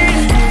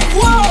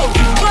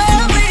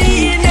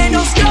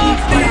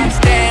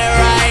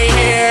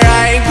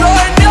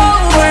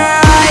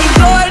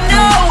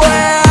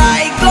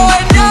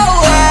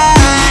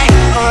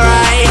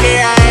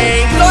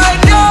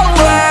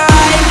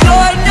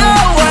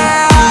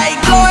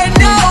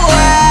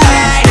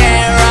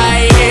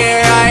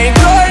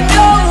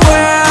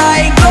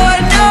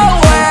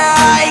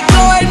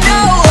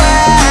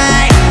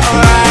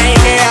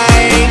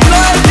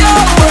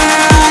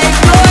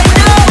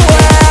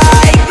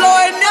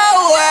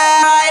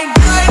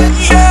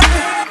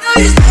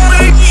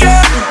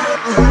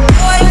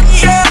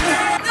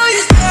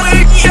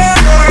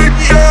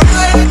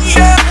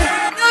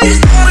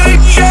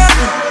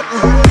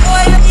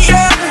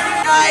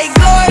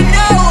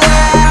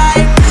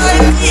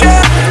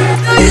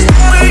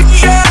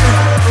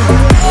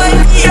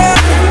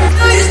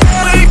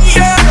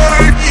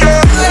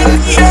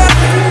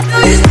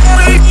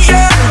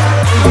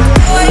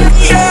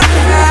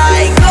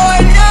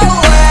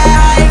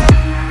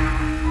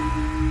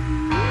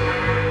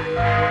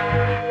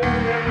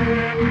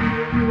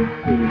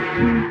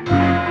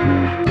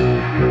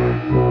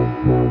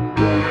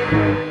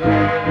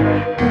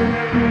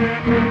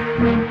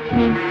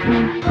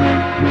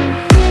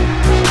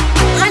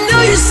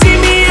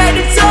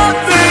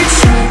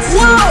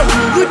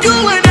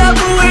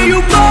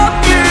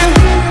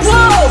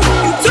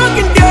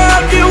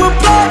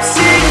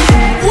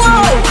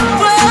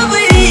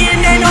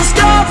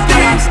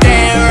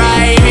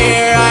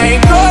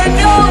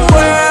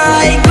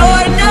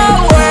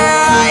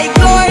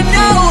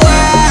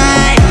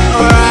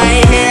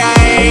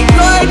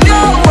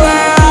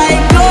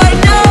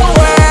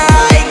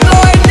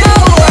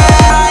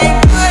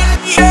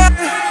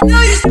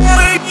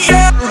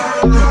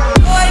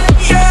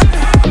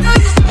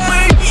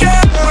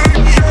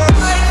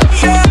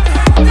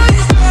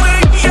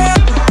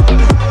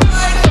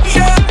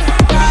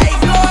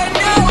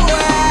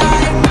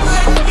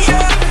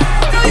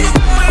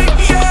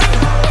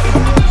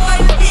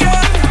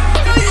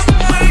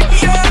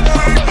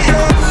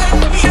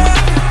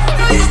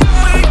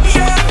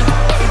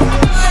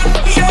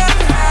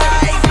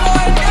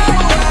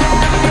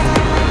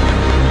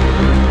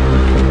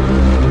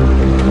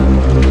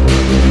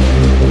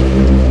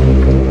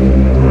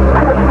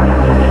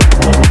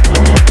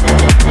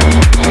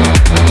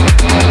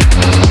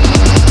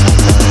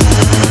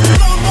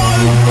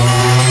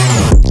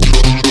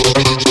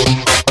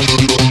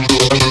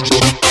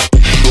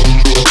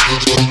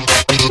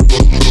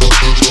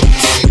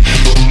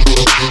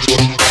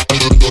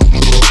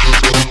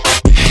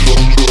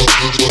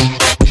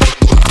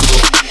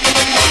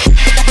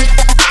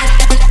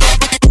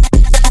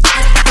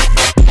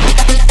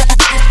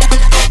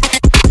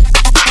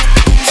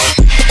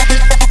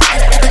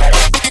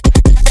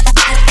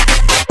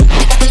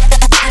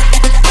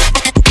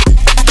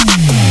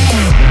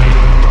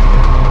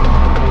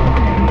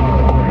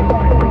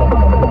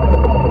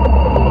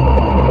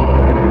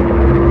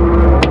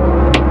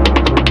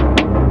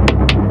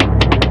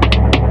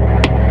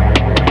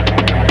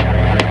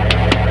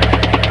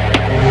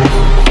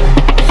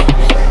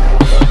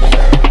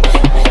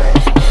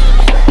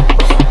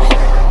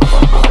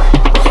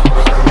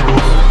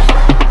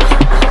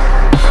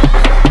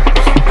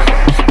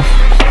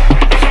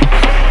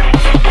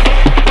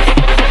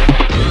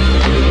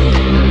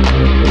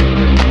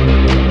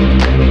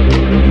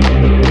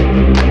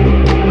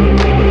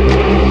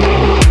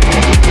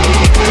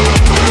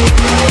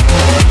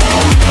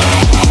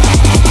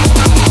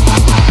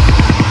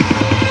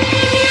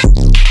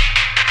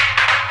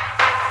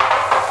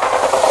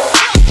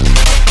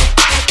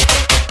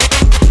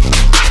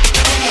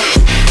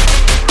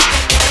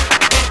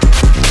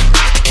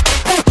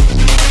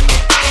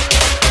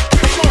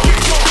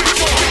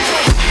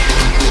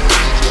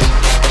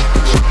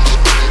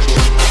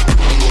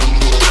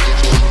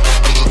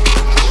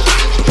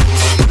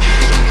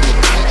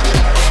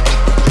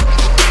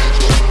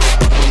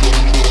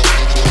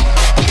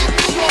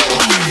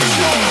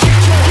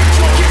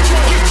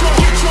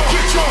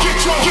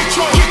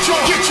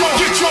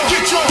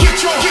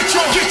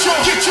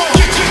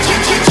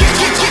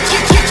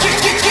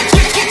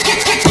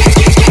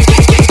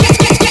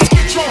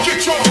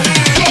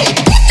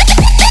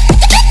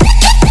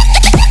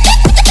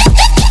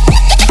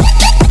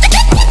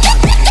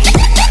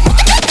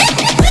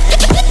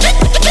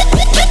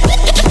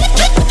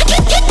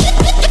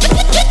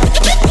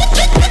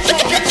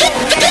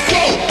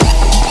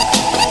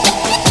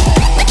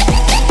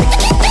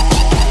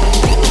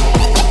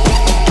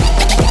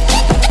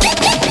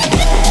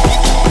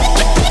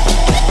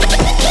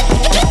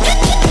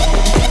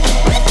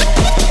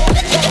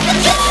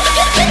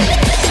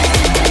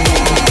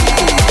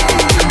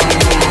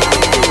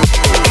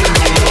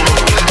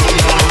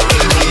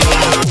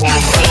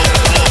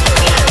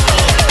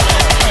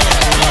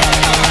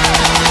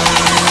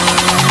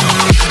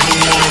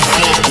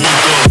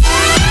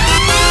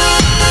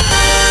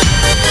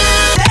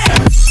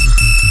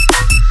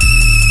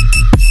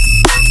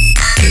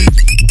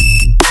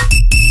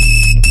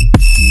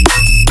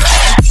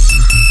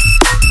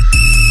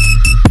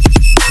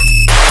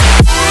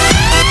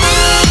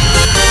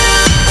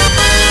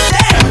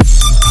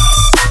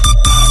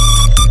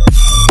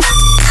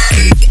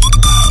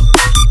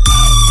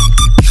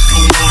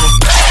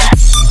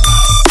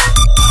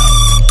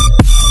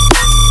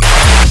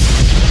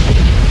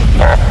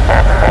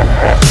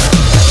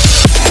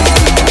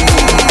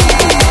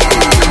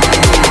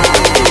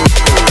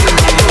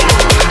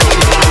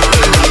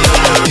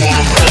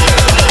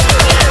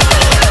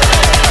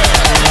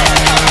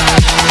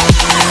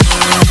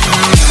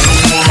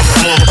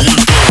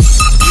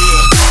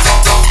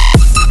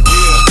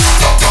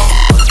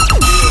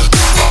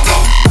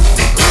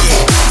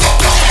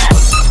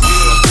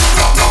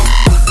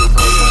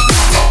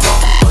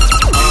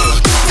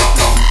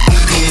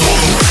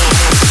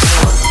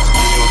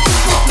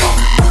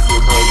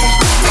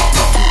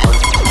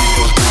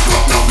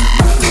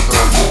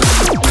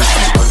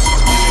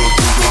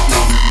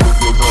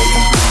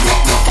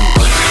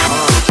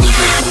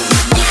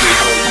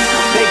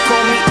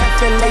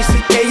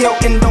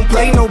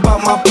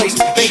on my place.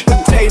 Baked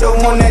potato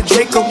on that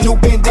Draco, new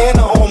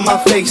bandana on my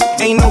face.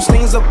 Ain't no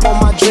stains up on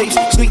my drapes,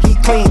 squeaky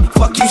clean,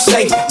 fuck you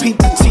say. Peep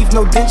the teeth,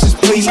 no dentures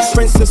please.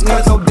 Princess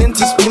cuts, no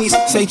dentist please.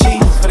 Say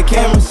cheese for the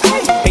cameras,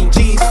 8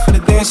 G's for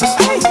the dancers.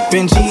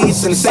 Ben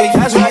G's in the safe,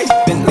 that's right.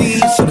 Ben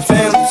Lee's for the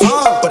families,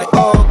 but they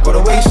all go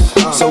to waste.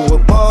 So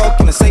what more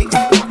can I say?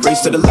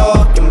 Race to the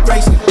law, give me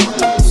grace.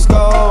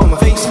 Scar on my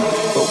face,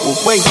 but we'll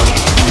wait.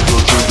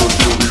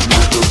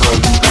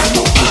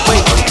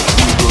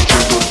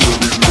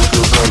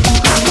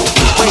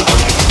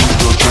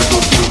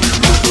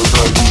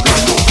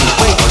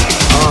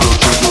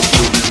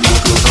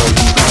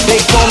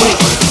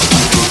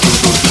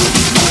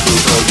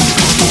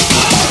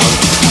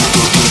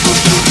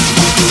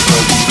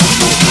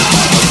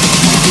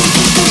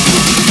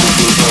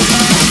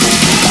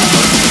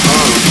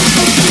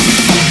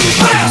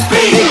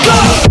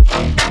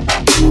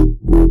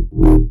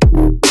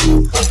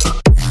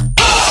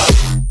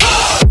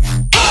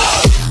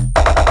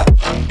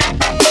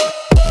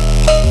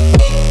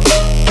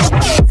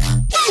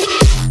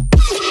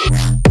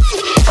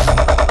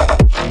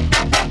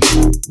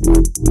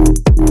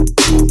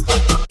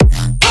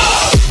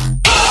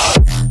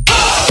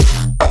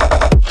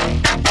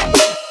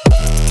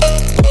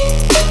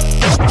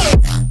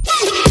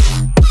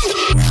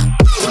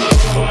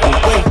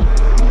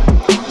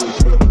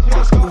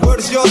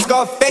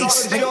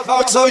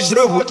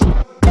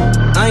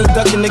 I ain't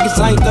ducking niggas,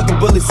 I ain't ducking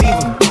bullets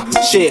either.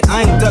 Shit,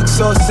 I ain't ducked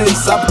sauce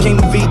since I became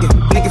a vegan.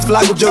 Nigga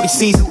fly with Jody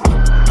Season.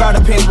 Proud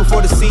of pants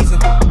before the season.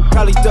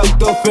 Probably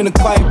ducked off in a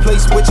quiet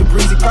place with your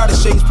breezy. Proud of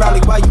shades, probably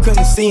why you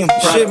couldn't see him.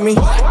 Shit me,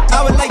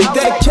 I would like to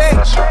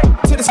dedicate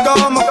to the scar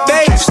on my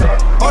face,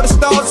 all the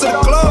stars of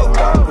the globe.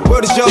 The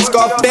world is your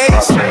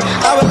Scarface.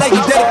 I would like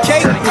to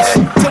dedicate this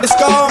to the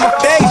scar on my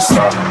face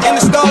and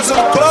the stars of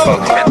the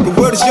globe. The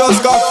world is your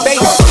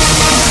Scarface.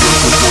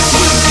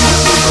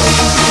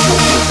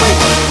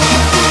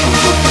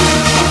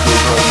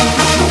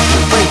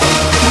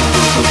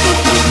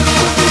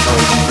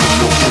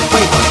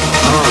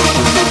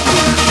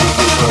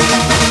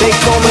 They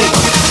call me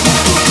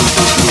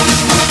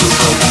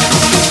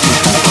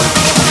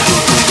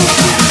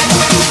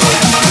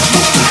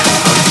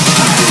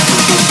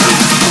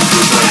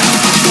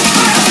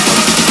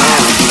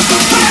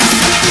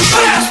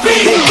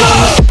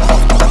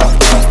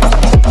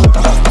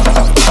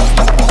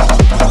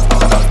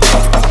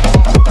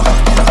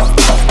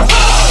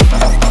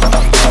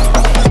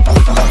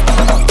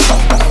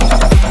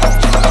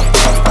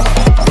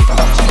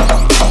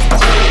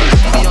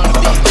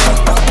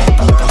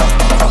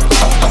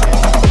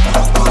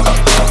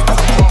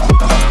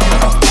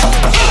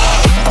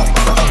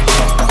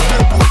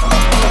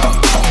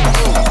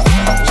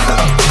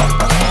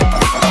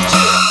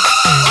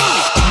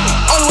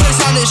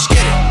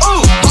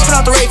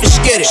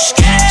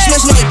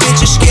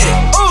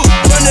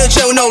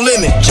no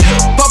limit.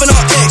 Popping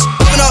on X,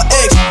 popping on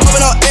X,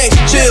 popping on X,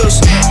 chills.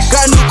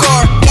 Got a new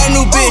car, got a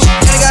new bitch,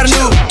 and I got a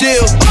new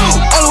deal.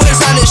 All the way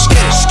inside this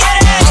skid it.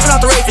 Popping out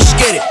the rave and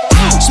skid it.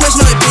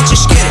 Smashing on that bitch and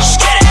skid it.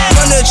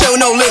 Run to the chill,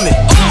 no limit.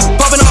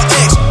 Popping on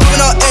X,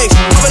 popping on X,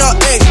 popping on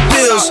X,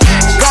 pills.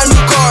 Got a new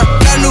car,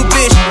 got a new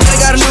bitch, and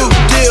I got a new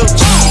deal.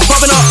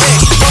 Popping on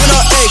X, popping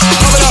on X,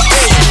 popping on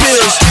X,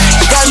 pills.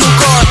 Got a new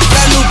car,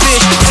 got a new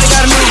bitch, and I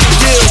got a new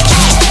deal.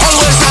 All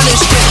the way inside this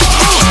skid it.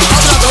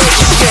 Popping out the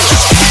rave and skid it.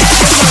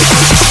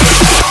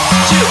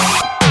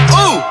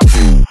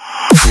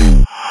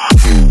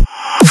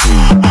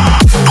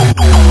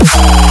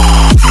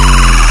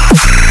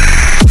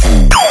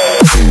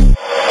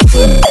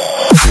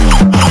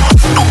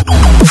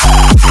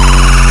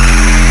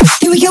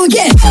 Here we go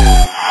again.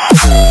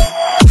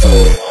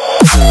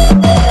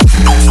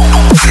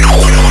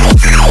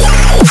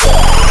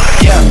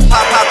 Yeah,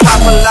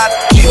 pop a lot.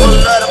 People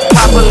love to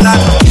pop a lot.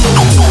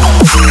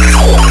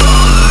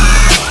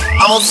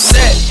 I'm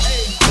upset.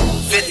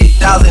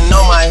 50,000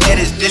 on my head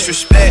is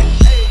disrespect.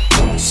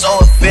 So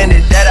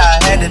offended that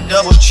I had to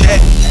double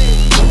check.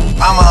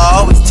 I'ma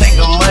always take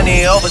the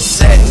money over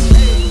sex.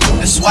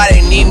 That's why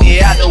they need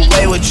me out the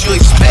way, what you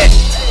expect.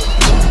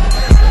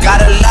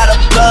 Got a lot of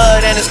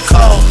blood and it's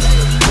cold.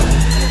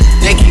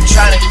 They keep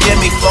trying to get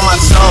me for my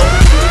soul.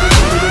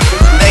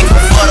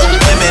 Thankful for the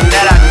women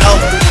that I know.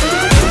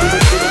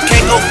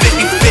 Can't go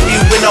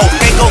 50-50 with no,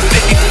 can't go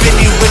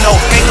 50-50 with no,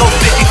 can't go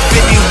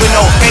 50-50 with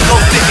no, can't go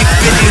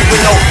 50-50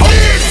 with no.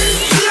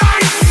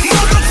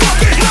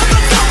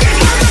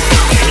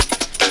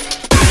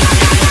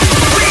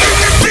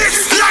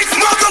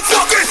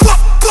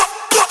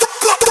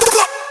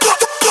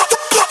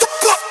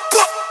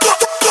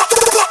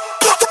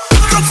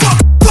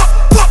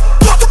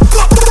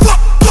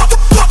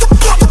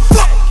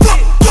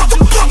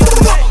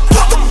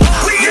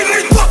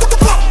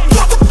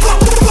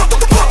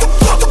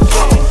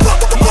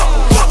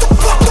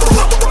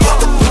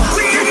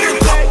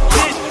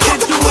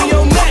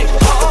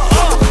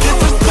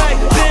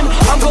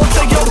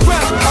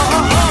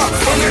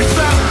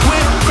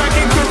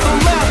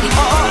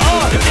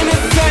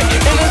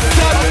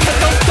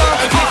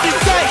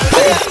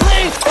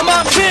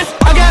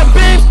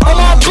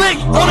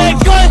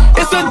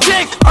 a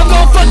dick, I'm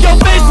gon' fuck your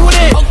face with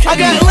it. I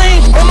got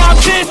lean on my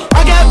bitch,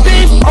 I got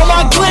beef on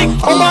my click,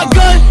 on my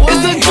gun,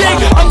 it's a dick,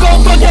 I'm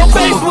gon' fuck your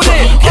face with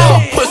it.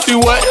 Pussy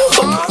wet,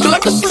 feel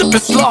like a slip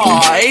and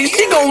slide.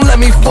 She gon' let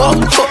me fuck,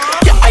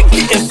 yeah, I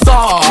get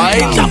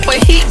inside. Top a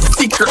heat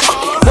seeker,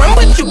 run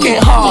but you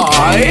can't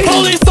hide.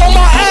 Police on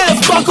my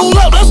ass, buckle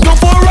up, let's go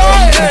for a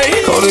ride. Hey.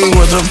 Codeine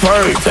with the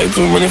perk, take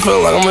too many, feel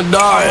like I'ma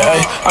die.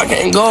 Ay. I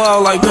can't go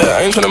out like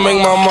that, I ain't tryna make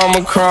my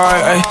mama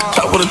cry. Ay.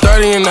 Top with a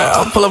 30 in that,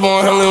 I'll pull up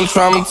on him, leave him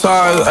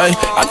traumatized. Ay.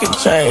 I can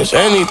change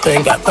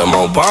anything, got them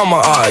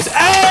Obama eyes.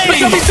 Ay. Bitch,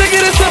 I be sick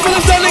of this stuff, and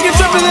if that nigga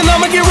trippin', then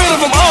I'ma get rid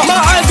of him. My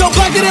eyes go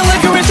blacker than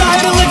licorice, I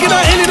had a lick and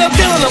I ended up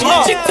killing him.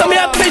 She tell me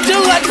I taste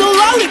just like a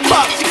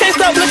lollipop. She can't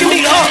stop looking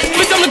me up.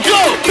 Bitch, I'm the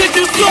GOAT, bitch,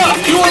 you suck.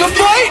 You wanna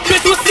fight?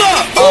 Bitch, what's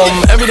up?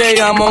 Every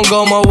day I'm on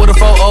go mode with a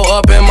photo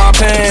up in my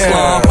pants.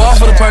 Fall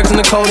for the perks and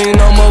the codeine,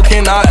 no more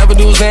can I ever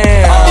do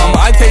Zan.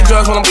 I take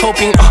drugs when I'm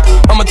coping.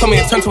 I'ma tell me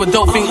it turn to a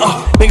dope fiend.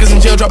 Niggas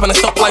in jail dropping the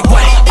soap like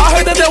what? I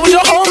heard that was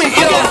your homie.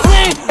 I got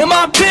lean in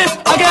my bitch,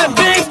 I got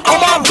big on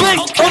my blick,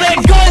 on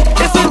that gun,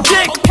 it's a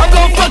dick. I'm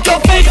gon' fuck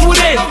your face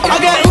with it. I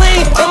got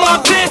lean in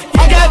my bitch,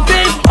 I got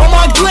big on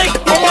my blick,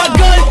 on my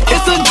gun,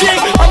 it's a dick.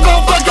 I'm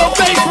gon' fuck your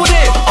face with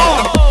it.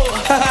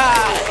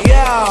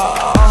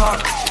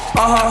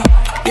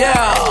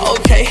 Yeah,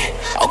 okay,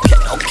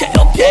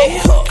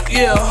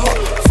 yeah.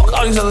 Fuck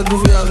all these other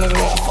goofy ass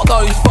niggas, fuck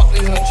all these fuck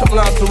niggas, tripping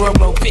out to work,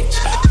 no bitch.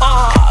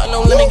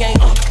 No limit gang.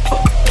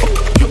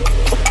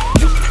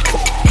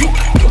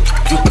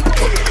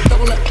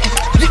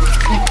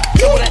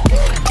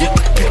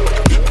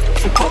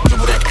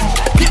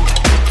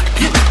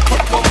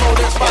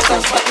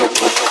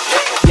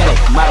 Yellow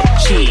model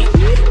chin,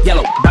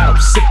 yellow bottle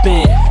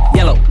sipping,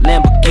 yellow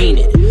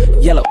Lamborghini,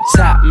 yellow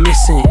top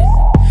missing.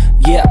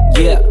 Yeah,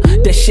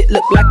 that shit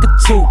look like a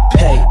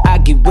toupee. I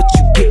get what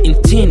you get in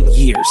 10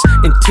 years,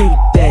 in 2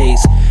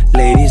 days.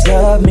 Ladies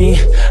love me,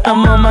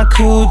 I'm on my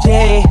cool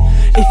J.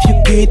 If you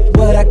get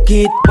what I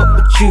get, what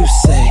would you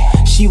say?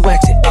 She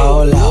wax it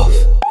all off,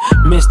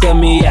 Mr.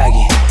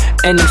 Miyagi.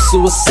 And them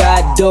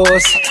suicide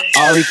doors,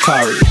 Ari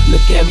Kari.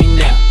 Look at me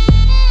now,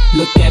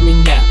 look at me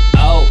now,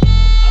 oh.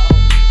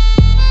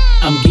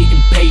 I'm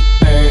getting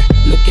paper,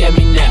 look at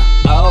me now,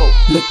 oh.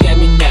 Look at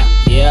me now,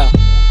 yeah.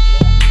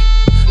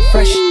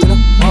 Fresh to the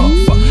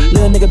motherfucker.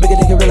 Little nigga bigger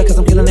than gorilla, cause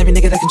I'm killing every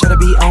nigga that can try to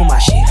be on my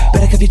shit.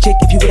 Better cuff your chick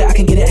if you with it, I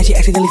can get it. And she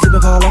accidentally slip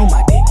and fall on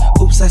my dick.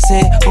 Oops, I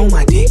said on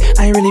my dick.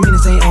 I ain't really mean to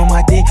say on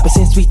my dick, but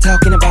since we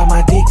talking about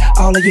my dick,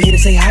 all of you here to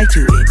say hi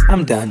to it.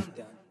 I'm done.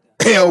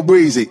 Hell,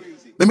 Breezy,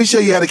 let me show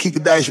you how to keep the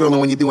dice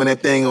rolling when you're doing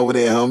that thing over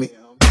there, homie.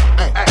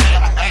 I'm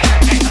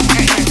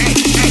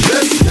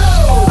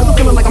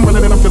feeling like I'm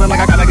running and I'm feeling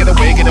like I gotta get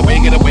away.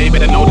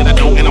 Better know that I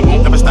don't and I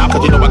won't ever stop,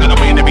 cause you know I gotta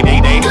win every day.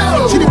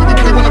 She didn't really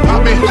care when I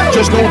pop it.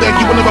 Just know that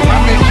you will never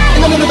pop it. And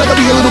I know that I gotta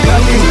be a little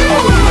cocky.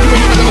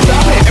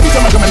 Every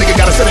time I come, a nigga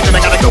gotta set it, and I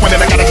gotta go, and then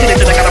I gotta hit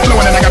it, then I gotta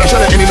blow, and then I gotta shut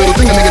it. Any little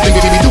thing a nigga think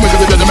he be doing,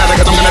 cause it doesn't matter,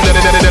 cause I'm gonna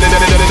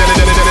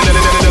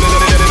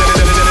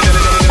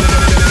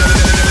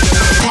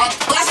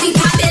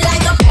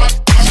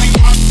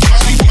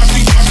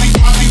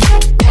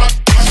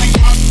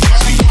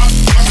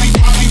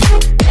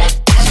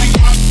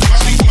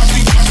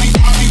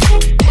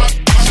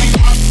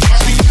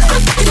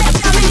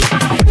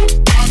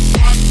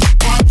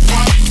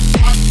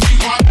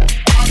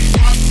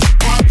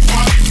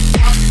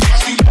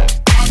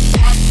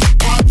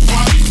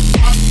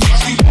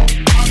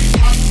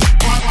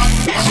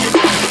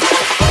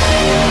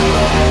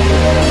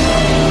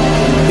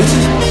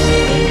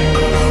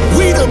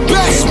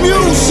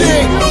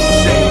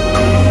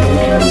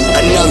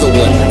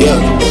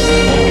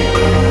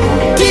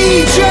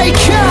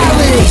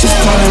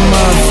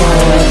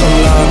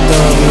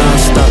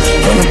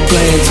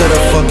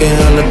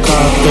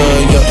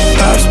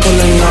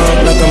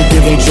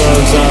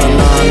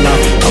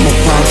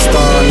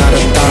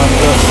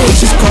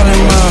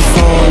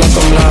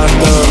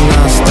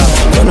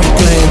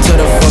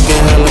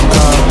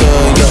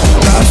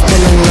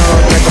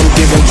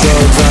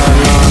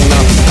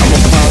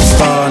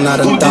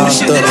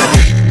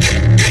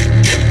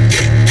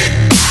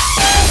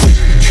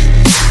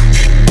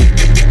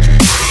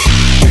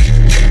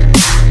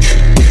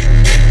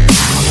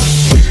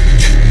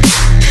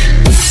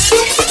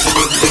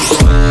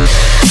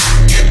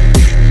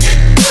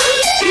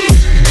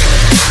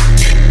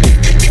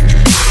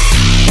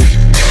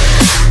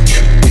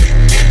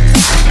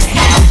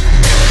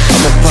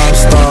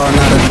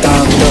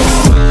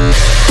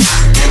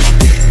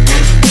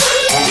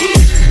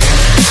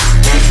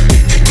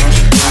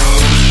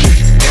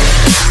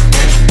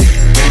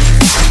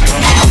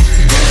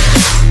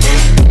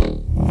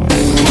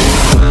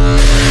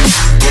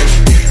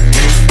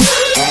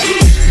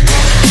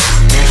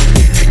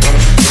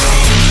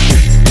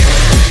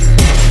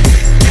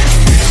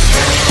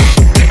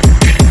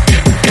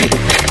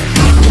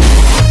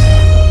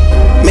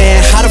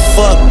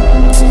fuck.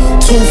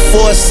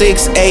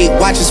 2468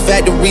 watches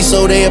factory,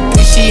 so they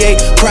appreciate.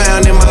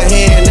 Crown in my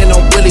hand and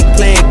I'm really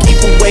playing keep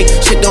away.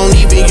 Shit don't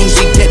even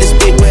usually get this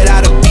big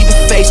without a beaver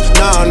face.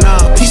 Nah,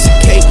 piece of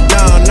cake.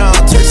 Nah,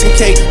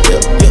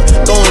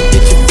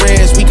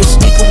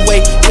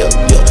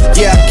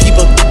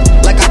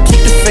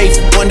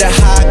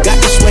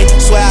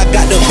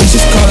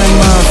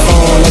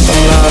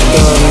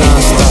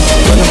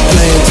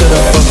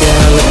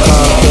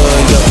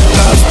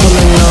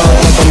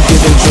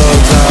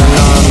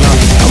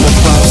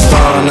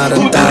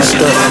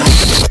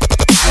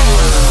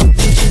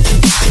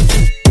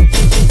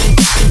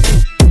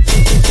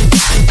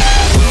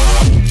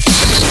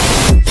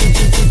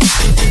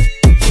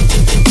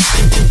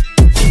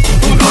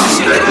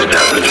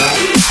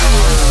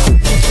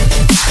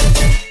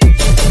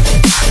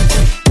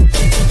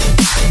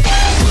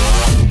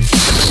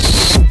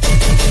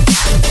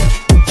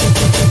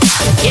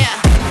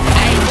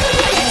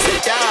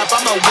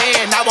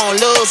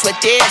 lose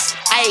with this.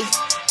 Ayy,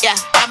 yeah,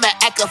 I'ma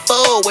act a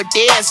fool with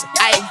this.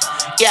 Ayy,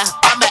 yeah,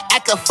 I'ma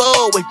act a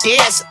fool with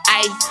this.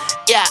 Ayy,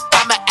 yeah,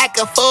 I'ma act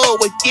a fool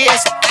with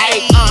this.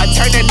 Ayy,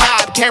 turn the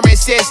knob, can't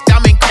resist,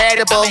 I'm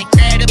incredible.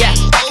 Yeah,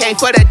 came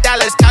for the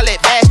dollars, call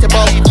it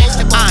vegetable.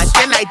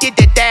 Then I did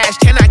the dash,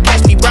 can I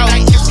catch me, bro?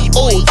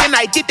 Ooh, then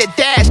I did the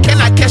dash,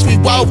 can I catch me,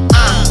 whoa?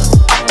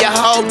 Your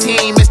whole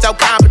team is no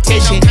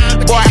competition.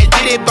 Boy, I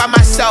did it by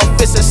myself,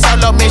 it's a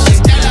solo mission.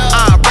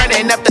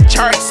 Running up the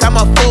charts, I'm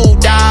a fool,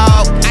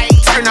 dog.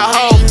 Turn the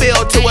whole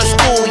field to a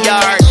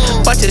schoolyard.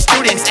 Bunch of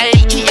students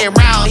ain't eating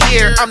round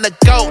here. I'm the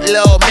GOAT,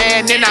 little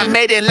man, and I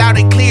made it loud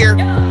and clear.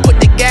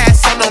 Put the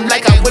gas on them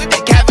like I whipped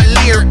the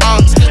Cavalier.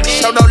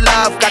 Show no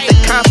love, got the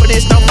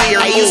confidence, no fear.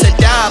 I use a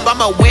dub,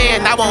 I'ma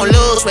win, I won't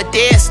lose with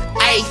this.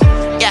 Ayy,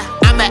 yeah,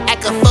 I'ma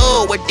act a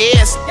fool with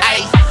this.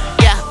 Ayy,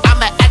 yeah,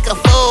 I'ma act a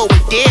fool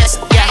with this.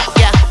 Yeah,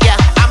 yeah, yeah,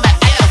 I'ma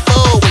act a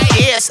fool with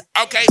this.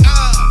 Okay,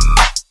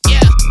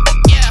 yeah,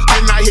 yeah.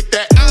 Then I hit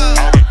that.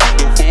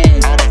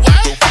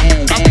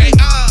 Okay,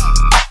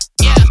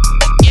 yeah,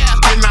 yeah.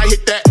 Then I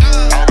hit that.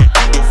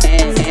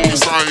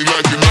 Cause I ain't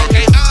like it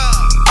nothing.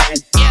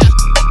 Yeah,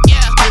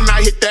 yeah. Then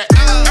I hit that.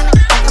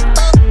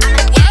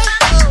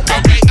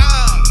 Okay,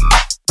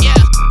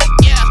 yeah,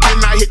 yeah.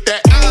 Then I hit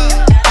that.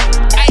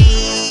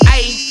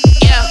 Ayy,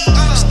 yeah.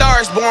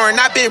 Stars born,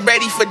 I've been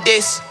ready for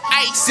this.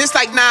 Since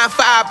like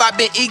 9-5, I've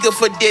been eager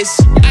for this.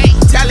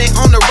 Talent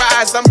on the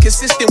rise, I'm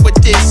consistent with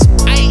this.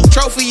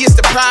 Trophy is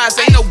the prize,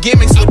 ain't no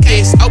gimmicks with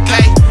this.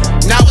 Okay,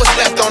 now what's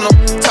left on them?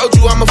 Told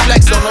you I'ma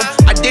flex on them.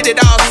 I did it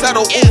all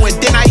subtle, ooh, and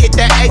then I hit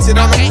that exit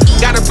on them.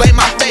 Gotta blame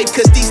my faith,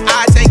 cause these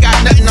odds ain't got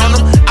nothing on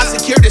them. I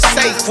secure the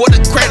safe for the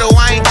cradle,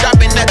 I ain't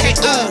dropping nothing,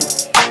 ooh.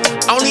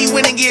 Only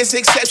winning is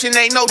exception,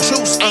 ain't no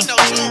truce.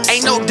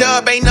 Ain't no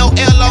dub, ain't no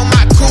L on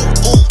my crew.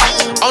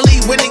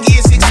 Only winning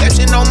is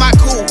exception on my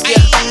crew.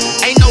 Yeah,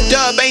 ain't no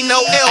dub, ain't no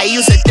L. I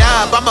use a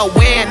dub, I'ma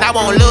win, I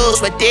won't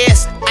lose with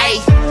this. Ayy,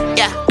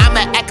 yeah,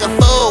 I'ma act a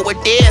fool with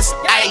this.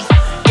 Ayy,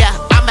 yeah,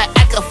 I'ma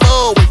act a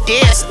fool with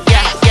this.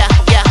 Yeah, yeah,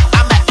 yeah,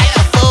 I'ma act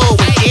a fool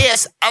with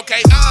this.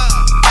 Okay,